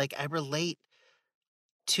gay, like, I relate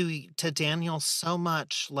to Daniel so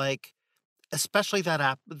much, like, especially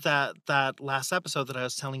that last episode that I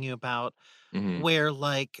was telling you about where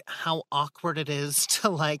like how awkward it is to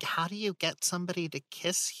like, how do you get somebody to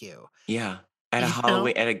kiss you? Yeah. At a You know?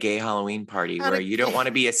 Halloween, at a gay Halloween party At where a you don't gay- want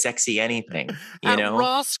to be a sexy anything, you At know?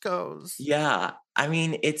 Roscoe's. Yeah. I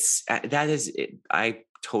mean, that is, I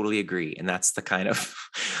totally agree. And that's the kind of,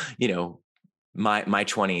 you know, my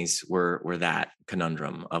 20s were that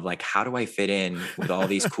conundrum of like, how do I fit in with all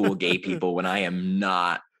these cool gay people when I am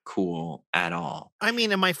not cool at all? I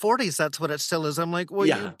mean, in my 40s, that's what it still is. I'm like, will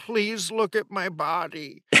Yeah. you please look at my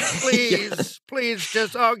body? Yeah. Please, please,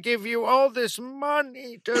 just I'll give you all this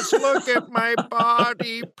money. Just look at my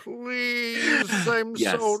body, please. I'm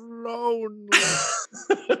Yes. so lonely.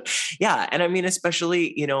 Yeah. And I mean,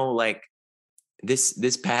 especially, you know, like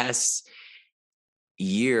this past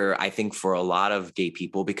year, I think for a lot of gay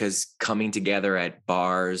people, because coming together at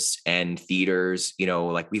bars and theaters, you know,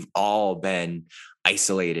 like we've all been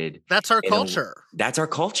isolated. That's our in a- culture. That's our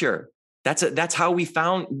culture. That's how we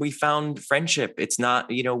found friendship. It's not,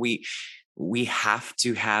 you know, we have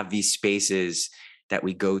to have these spaces that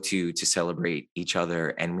we go to celebrate each other,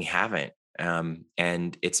 and we haven't.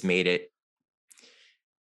 And it's made it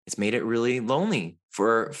really lonely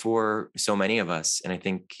for so many of us. And I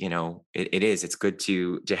think, you know, it's good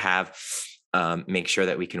to have make sure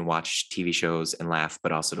that we can watch TV shows and laugh,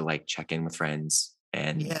 but also to like check in with friends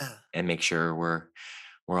and make sure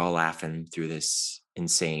we're all laughing through this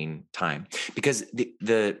insane time. Because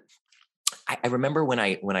I remember when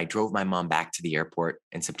I drove my mom back to the airport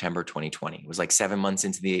in September 2020. It was like 7 months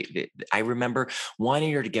into I remember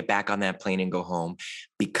wanting her to get back on that plane and go home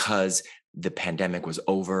because the pandemic was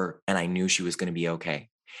over and I knew she was going to be okay.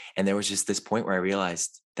 And there was just this point where I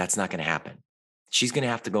realized that's not going to happen. She's going to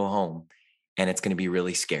have to go home, and it's going to be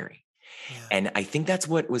really scary. Yeah. And I think that's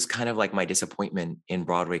what was kind of like my disappointment in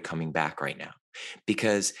Broadway coming back right now,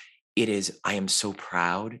 because I am so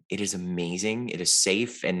proud. It is amazing. It is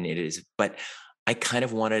safe, and but I kind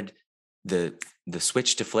of wanted the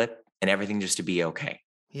switch to flip and everything just to be okay.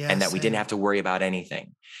 Yeah, and that we didn't have to worry about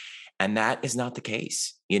anything. And that is not the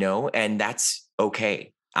case, you know, and that's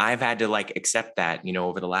okay. I've had to like accept that, you know,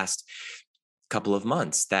 over the last couple of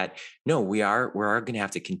months, that no, we are going to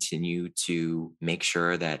have to continue to make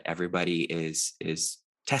sure that everybody is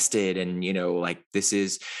tested, and, you know, like this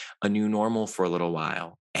is a new normal for a little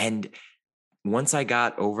while. And once I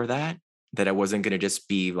got over that I wasn't going to just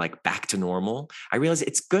be like back to normal, I realized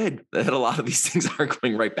it's good that a lot of these things are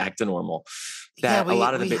going right back to normal. That we a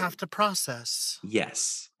lot of we have to process.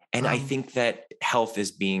 Yes. And I think that health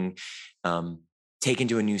is being taken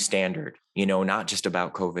to a new standard, you know, not just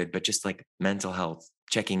about COVID, but just like mental health,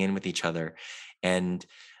 checking in with each other, and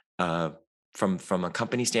from a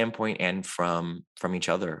company standpoint and from each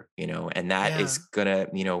other, you know, and that is gonna,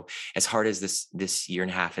 you know, as hard as this year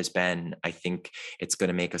and a half has been, I think it's going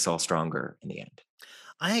to make us all stronger in the end.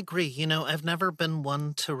 I agree. You know, I've never been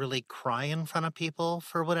one to really cry in front of people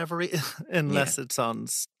for whatever reason, unless it's on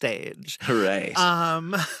stage. Right.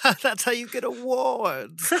 That's how you get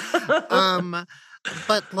awards.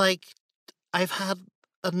 But like, I've had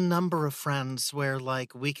a number of friends where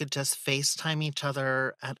like we could just FaceTime each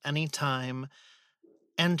other at any time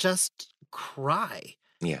and just cry.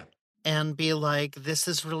 Yeah. And be like, this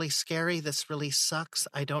is really scary. This really sucks.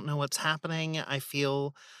 I don't know what's happening. I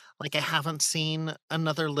feel like I haven't seen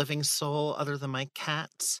another living soul other than my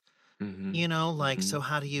cats, you know, like, so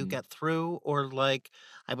how do you get through? Or like,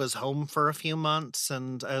 I was home for a few months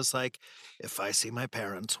and I was like, if I see my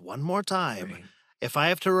parents one more time, if I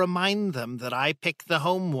have to remind them that I picked the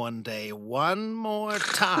home one day, one more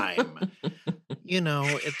time, you know,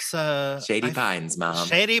 it's Shady Pines, Mom.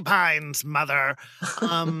 Shady Pines, Mother.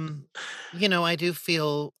 You know, I do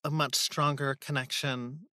feel a much stronger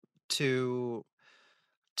connection to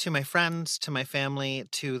my friends, to my family,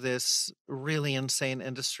 to this really insane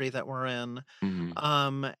industry that we're in,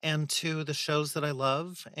 and to the shows that I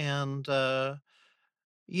love, and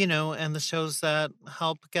you know, and the shows that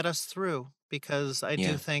help get us through. Because I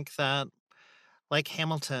do think that, like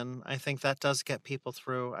Hamilton, I think that does get people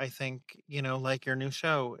through. I think, you know, like your new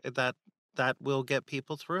show, that will get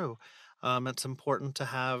people through. It's important to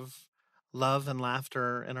have love and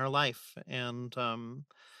laughter in our life, and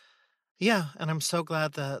yeah, and I'm so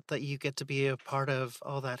glad that you get to be a part of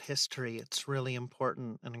all that history. It's really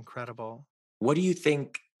important and incredible. What do you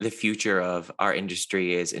think the future of our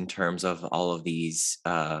industry is in terms of all of these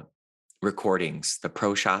recordings, the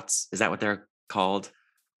pro shots? Is that what they're called?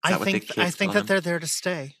 I think that they're there to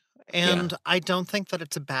stay. And I don't think that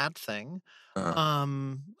it's a bad thing.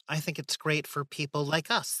 I think it's great for people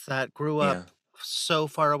like us that grew up so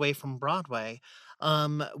far away from Broadway.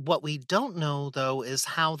 What we don't know, though, is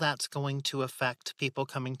how that's going to affect people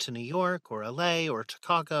coming to New York or LA or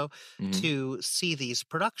Chicago Mhm. to see these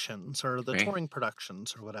productions or the Right. touring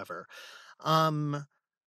productions or whatever. Um,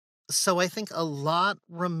 so I think a lot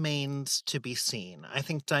remains to be seen. I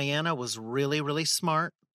think Diana was really, really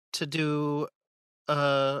smart to do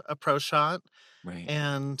a pro shot. Right.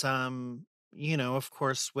 And, of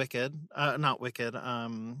course, Wicked, not Wicked,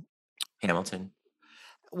 Hamilton.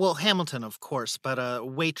 well, Hamilton, of course, but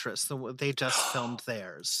Waitress, they just filmed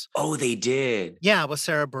theirs. Oh, they did. Yeah, with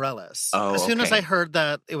Sarah Bareilles. As Oh, soon as I okay. heard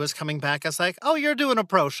that it was coming back, I was like, oh, you're doing a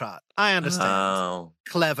pro shot. I understand. Oh,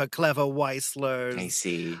 Clever I Weislers.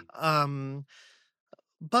 see.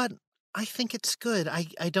 But I think it's good.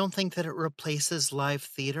 I don't think that it replaces live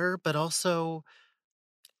theater, but also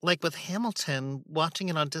like with Hamilton, watching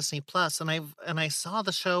it on Disney Plus, and I saw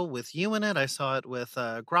the show with you in it. I saw it with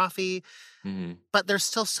Graffy, Mhm. but there's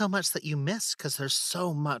still so much that you miss because there's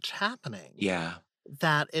so much happening Yeah.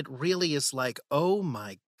 that it really is like, oh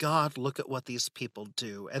my God, look at what these people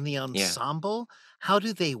do. And the Yeah. ensemble, how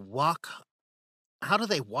do they walk? How do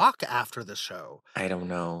they walk after the show? I don't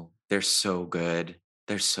know. They're so good.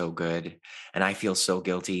 They're so good. And I feel so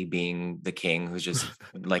guilty being the king who just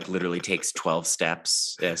like literally takes 12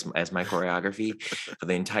 steps as my choreography for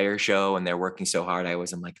the entire show. And they're working so hard. I'm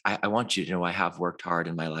like, I want you to know I have worked hard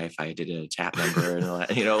in my life. I did a tap number and all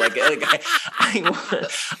that,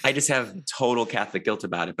 I just have total Catholic guilt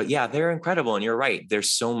about it. But yeah, they're incredible. And you're right.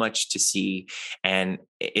 There's so much to see. And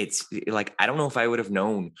it's like, I don't know if I would have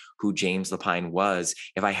known who James Lapine was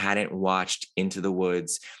if I hadn't watched Into the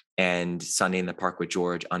Woods and Sunday in the Park with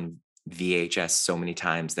George on VHS so many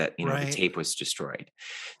times that, the Right. tape was destroyed.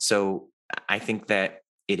 So I think that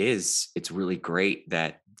it's really great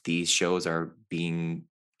that these shows are being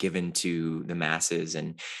given to the masses.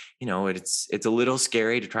 And, it's a little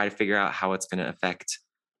scary to try to figure out how it's going to affect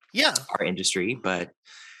Yeah. our industry, but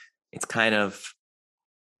it's kind of,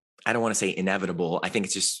 I don't want to say inevitable. I think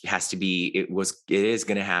it just has to be, it is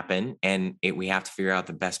going to happen. And we have to figure out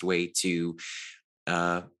the best way to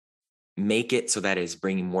make it so that it's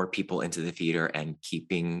bringing more people into the theater and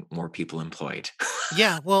keeping more people employed.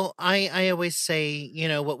 Yeah. Well, I always say,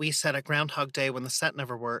 what we said at Groundhog Day when the set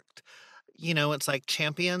never worked, it's like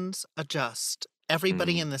champions adjust.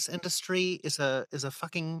 Everybody Mm, in this industry is a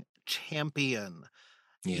fucking champion.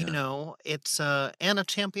 yeah. It's and a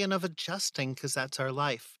champion of adjusting because that's our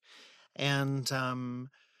life. And I'm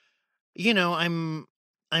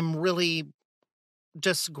really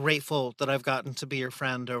just grateful that I've gotten to be your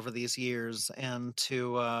friend over these years and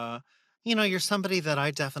to you're somebody that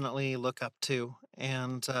I definitely look up to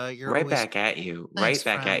and you're Right always back at you. thanks Right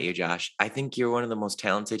back at friend. you, Josh. I think you're one of the most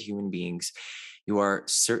talented human beings. You are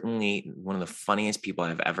certainly one of the funniest people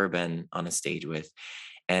I've ever been on a stage with.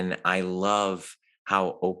 And I love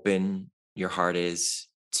how open your heart is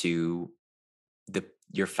to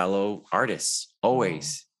your fellow artists. Oh,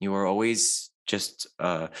 Always. You are always just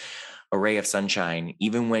a ray of sunshine,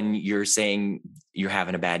 even when you're saying you're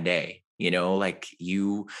having a bad day. Like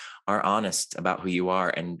you are honest about who you are.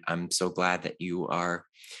 And I'm so glad that you are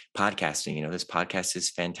podcasting. This podcast is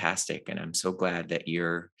fantastic. And I'm so glad that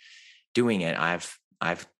you're doing it. I've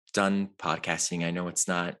done podcasting. I know it's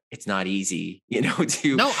not easy,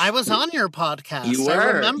 to no, I was on your podcast. you I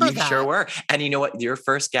were. remember You that. sure were. And you know what? Your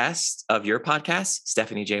first guest of your podcast,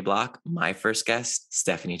 Stephanie J. Block. My first guest,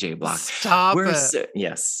 Stephanie J. Block. Stop it.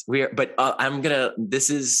 Yes, we are. But this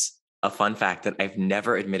is a fun fact that I've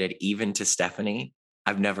never admitted, even to Stephanie.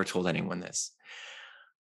 I've never told anyone this.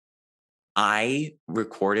 I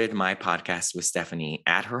recorded my podcast with Stephanie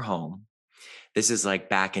at her home. This is like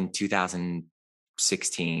back in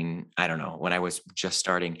 2016, I don't know, when I was just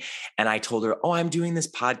starting. And I told her, oh, I'm doing this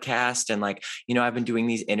podcast. And I've been doing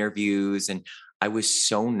these interviews. And I was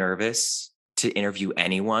so nervous to interview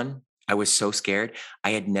anyone. I was so scared.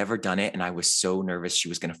 I had never done it. And I was so nervous she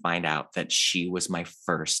was going to find out that she was my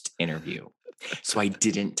first interview. So I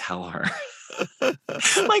didn't tell her.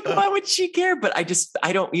 Like, why would she care? But I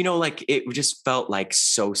don't, it just felt like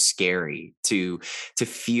so scary to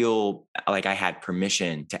feel like I had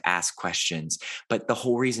permission to ask questions. But the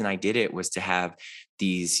whole reason I did it was to have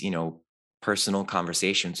these, personal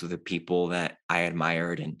conversations with the people that I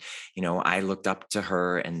admired. And, I looked up to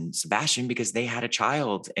her and Sebastian because they had a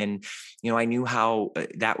child. And, I knew how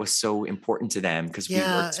that was so important to them because we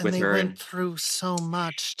Yeah, worked and with they her. went through so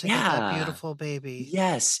much to get that Yeah. beautiful baby.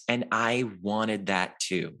 Yes. And I wanted that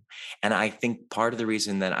too. And I think part of the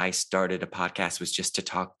reason that I started a podcast was just to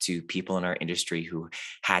talk to people in our industry who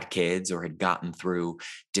had kids or had gotten through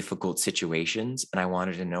difficult situations. And I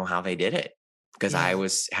wanted to know how they did it. because I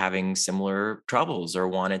was having similar troubles or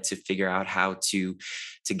wanted to figure out how to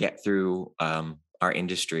get through our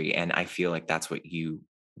industry. And I feel like that's what you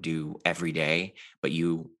do every day, but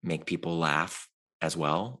you make people laugh as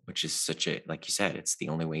well, which is such a, like you said, it's the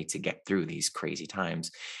only way to get through these crazy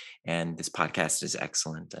times. And this podcast is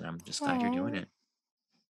excellent, and I'm just glad you're doing it.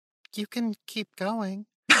 You can keep going.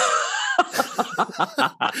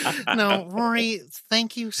 No, Rory,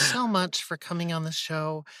 thank you so much for coming on the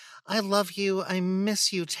show. I love you. I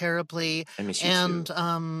miss you terribly. I miss you too.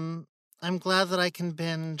 I'm glad that I can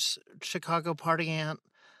binge Chicago Party Ant.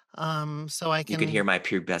 So I can. You can hear my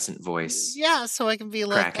pubescent voice. Yeah, so I can be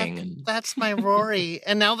like, cracking. that's my Rory.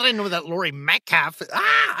 And now that I know that Laurie Metcalf,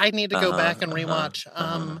 I need to go back and rewatch.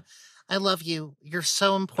 I love you. You're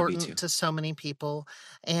so important to so many people.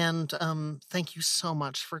 And thank you so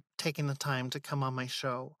much for taking the time to come on my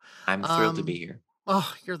show. I'm thrilled to be here.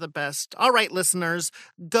 Oh, you're the best. All right, listeners,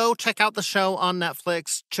 go check out the show on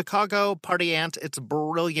Netflix, Chicago Party Ant. It's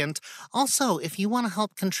brilliant. Also, if you want to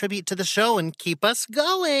help contribute to the show and keep us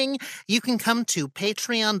going, you can come to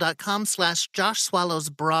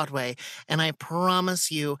patreon.com/JoshSwallowsBroadway. And I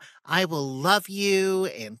promise you, I will love you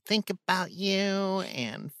and think about you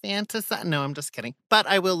and fantasize. No, I'm just kidding. But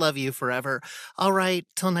I will love you forever. All right,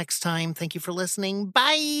 till next time, thank you for listening.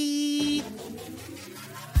 Bye!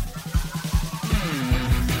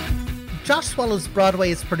 Josh Swallows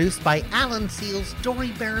Broadway is produced by Alan Seals, Dory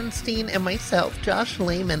Berenstein, and myself, Josh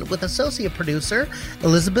Lehman, with associate producer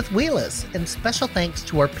Elizabeth Wheelis. And special thanks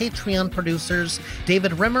to our Patreon producers,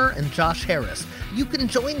 David Rimmer and Josh Harris. You can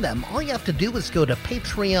join them. All you have to do is go to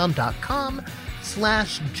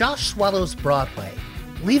patreon.com/Josh Swallows Broadway.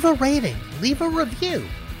 Leave a rating, leave a review.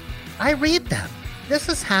 I read them. This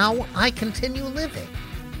is how I continue living.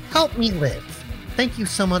 Help me live. Thank you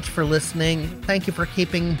so much for listening. Thank you for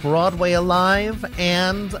keeping Broadway alive,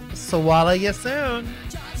 and swallow you soon.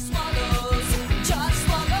 Josh Swallows, Josh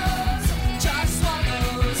Swallows, Josh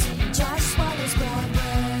Swallows, Josh Swallows Broadway.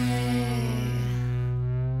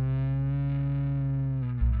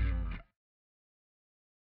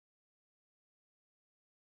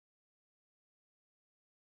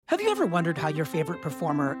 Have you ever wondered how your favorite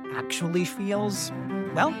performer actually feels?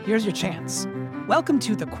 Well, here's your chance. Welcome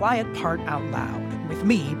to The Quiet Part Out Loud with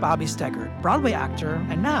me, Bobby Steggert, Broadway actor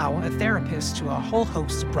and now a therapist to a whole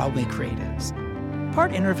host of Broadway creatives.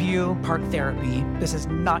 Part interview, part therapy, this is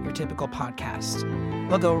not your typical podcast.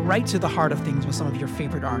 We'll go right to the heart of things with some of your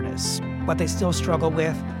favorite artists, what they still struggle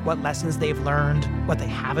with, what lessons they've learned, what they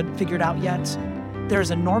haven't figured out yet.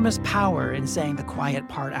 There's enormous power in saying the quiet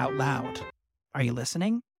part out loud. Are you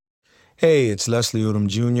listening? Hey, it's Leslie Odom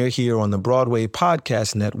Jr. here on the Broadway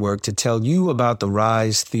Podcast Network to tell you about the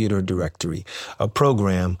Rise Theater Directory, a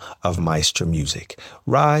program of Maestro Music.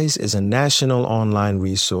 Rise is a national online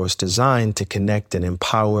resource designed to connect and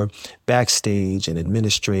empower backstage and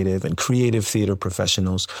administrative and creative theater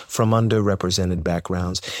professionals from underrepresented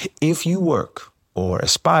backgrounds. If you work or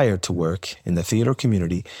aspire to work in the theater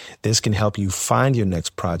community, this can help you find your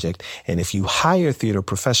next project. And if you hire theater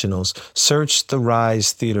professionals, search the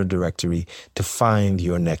Rise Theater Directory to find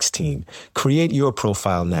your next team. Create your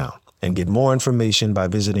profile now and get more information by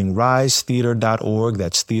visiting risetheater.org.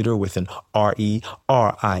 That's theater with an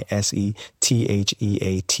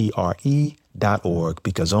RERISETHEATRE.org,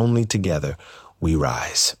 because only together we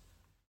rise.